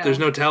 I don't know. There's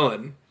no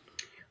telling.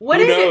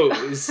 Who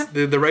knows?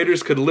 The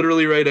writers could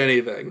literally write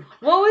anything.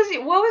 What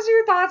was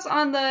your thoughts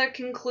on the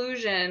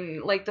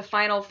conclusion, like the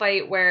final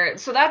fight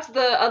so that's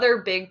the other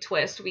big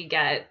twist we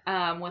get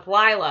with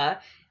Lila,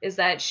 is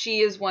that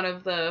she is one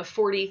of the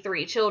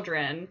 43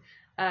 children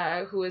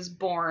who is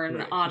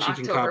born on October 1st.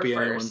 She can copy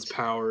anyone's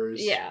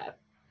powers. Yeah.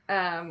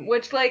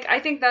 Which, like, I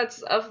think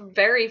that's a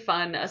very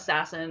fun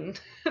assassin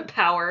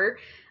power.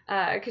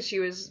 Because she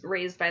was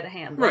raised by the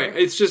handler. Right.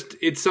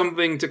 It's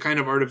something to kind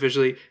of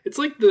artificially... It's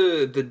like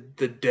the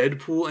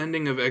Deadpool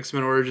ending of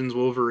X-Men Origins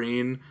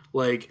Wolverine.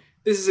 Like,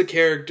 this is a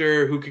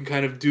character who can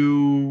kind of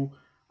do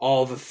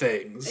all the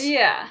things.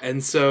 Yeah.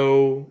 And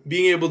so,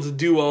 being able to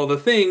do all the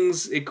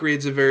things, it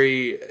creates a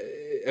very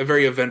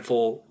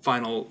eventful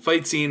final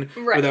fight scene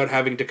without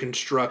having to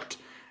construct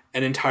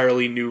an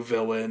entirely new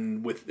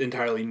villain with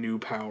entirely new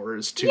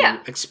powers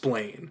to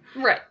explain.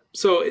 Right.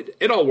 So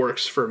it all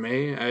works for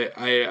me.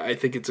 I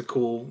think it's a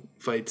cool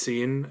fight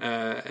scene,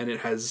 and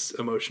it has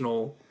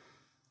emotional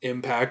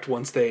impact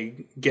once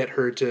they get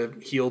her to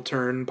heel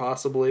turn,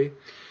 possibly.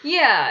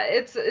 Yeah,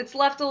 it's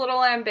left a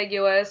little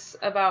ambiguous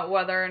about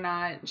whether or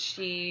not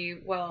she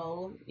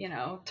will,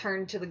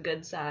 turn to the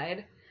good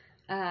side.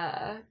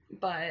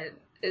 But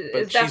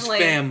it's she's definitely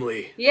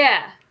family.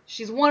 Yeah,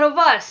 she's one of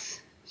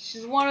us.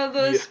 She's one of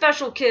the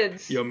special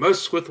kids. You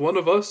mess with one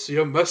of us,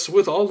 you mess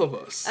with all of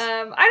us.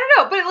 I don't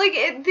know, but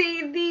like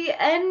the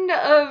end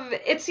of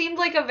it seemed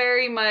like a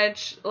very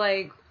much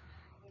like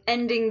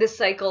ending the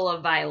cycle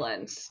of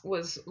violence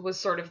was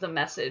sort of the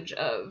message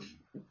of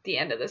the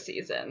end of the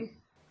season.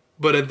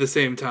 But at the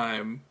same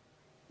time,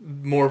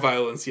 more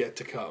violence yet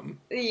to come.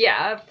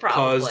 Yeah,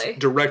 probably. Caused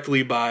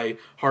directly by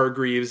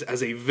Hargreaves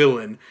as a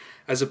villain,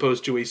 as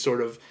opposed to a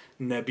sort of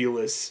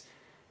nebulous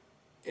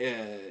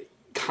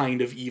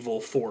kind of evil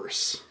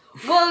force.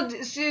 Well,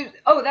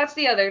 that's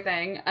the other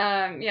thing.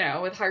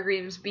 With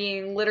Hargreaves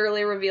being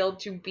literally revealed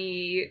to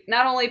be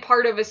not only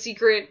part of a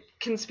secret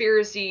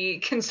conspiracy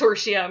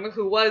consortium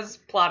who was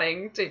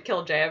plotting to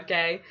kill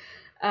JFK,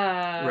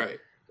 right.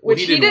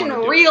 Which he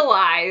didn't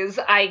realize,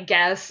 I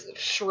guess.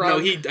 No,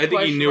 I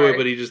think he knew it,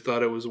 but he just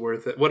thought it was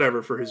worth it.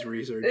 Whatever for his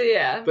research.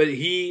 Yeah. But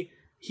he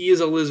is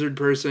a lizard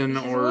person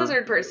or a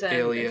lizard person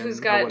alien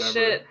who's got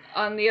shit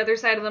on the other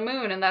side of the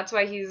moon, and that's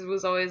why he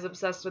was always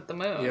obsessed with the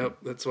moon. Yep,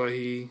 that's why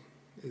he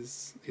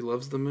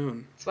loves the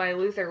moon. That's why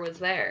Luther was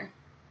there,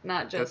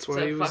 not just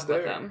to fuck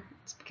with him.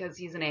 It's because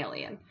he's an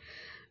alien.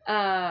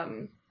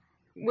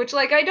 Which,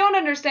 I don't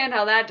understand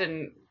how that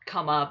didn't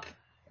come up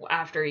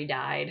after he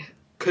died.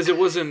 Because it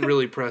wasn't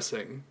really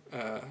pressing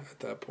at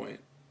that point.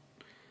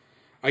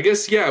 I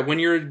guess, yeah, when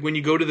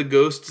you go to the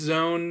ghost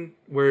zone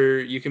where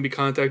you can be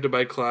contacted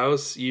by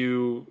Klaus,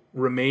 you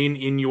remain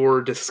in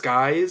your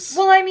disguise.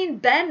 Well, I mean,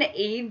 Ben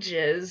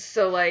ages,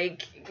 so,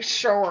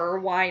 sure,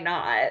 why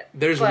not?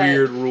 There's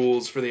weird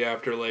rules for the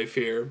afterlife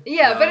here.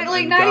 Yeah, but,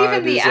 not God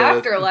even the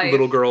afterlife.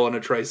 Little girl on a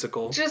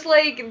tricycle. Just,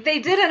 they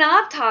did an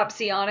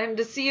autopsy on him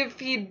to see if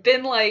he'd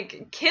been,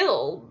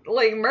 killed,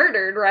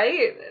 murdered,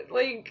 right?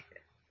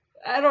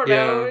 I don't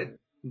know.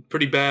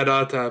 Pretty bad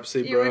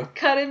autopsy, bro. You would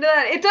cut into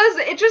that.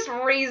 It just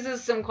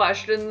raises some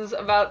questions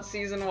about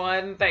season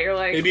 1 that you're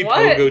like, maybe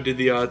what? Pogo did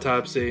the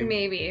autopsy.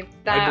 Maybe.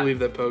 I believe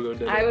that Pogo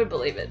did it. I would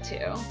believe it too.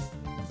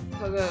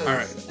 Pogo's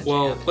Alright,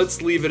 well,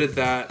 let's leave it at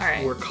that. All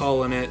right. We're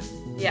calling it.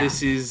 Yeah.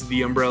 This is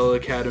the Umbrella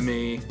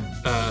Academy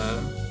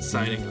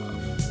signing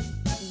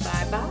off.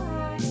 Bye-bye.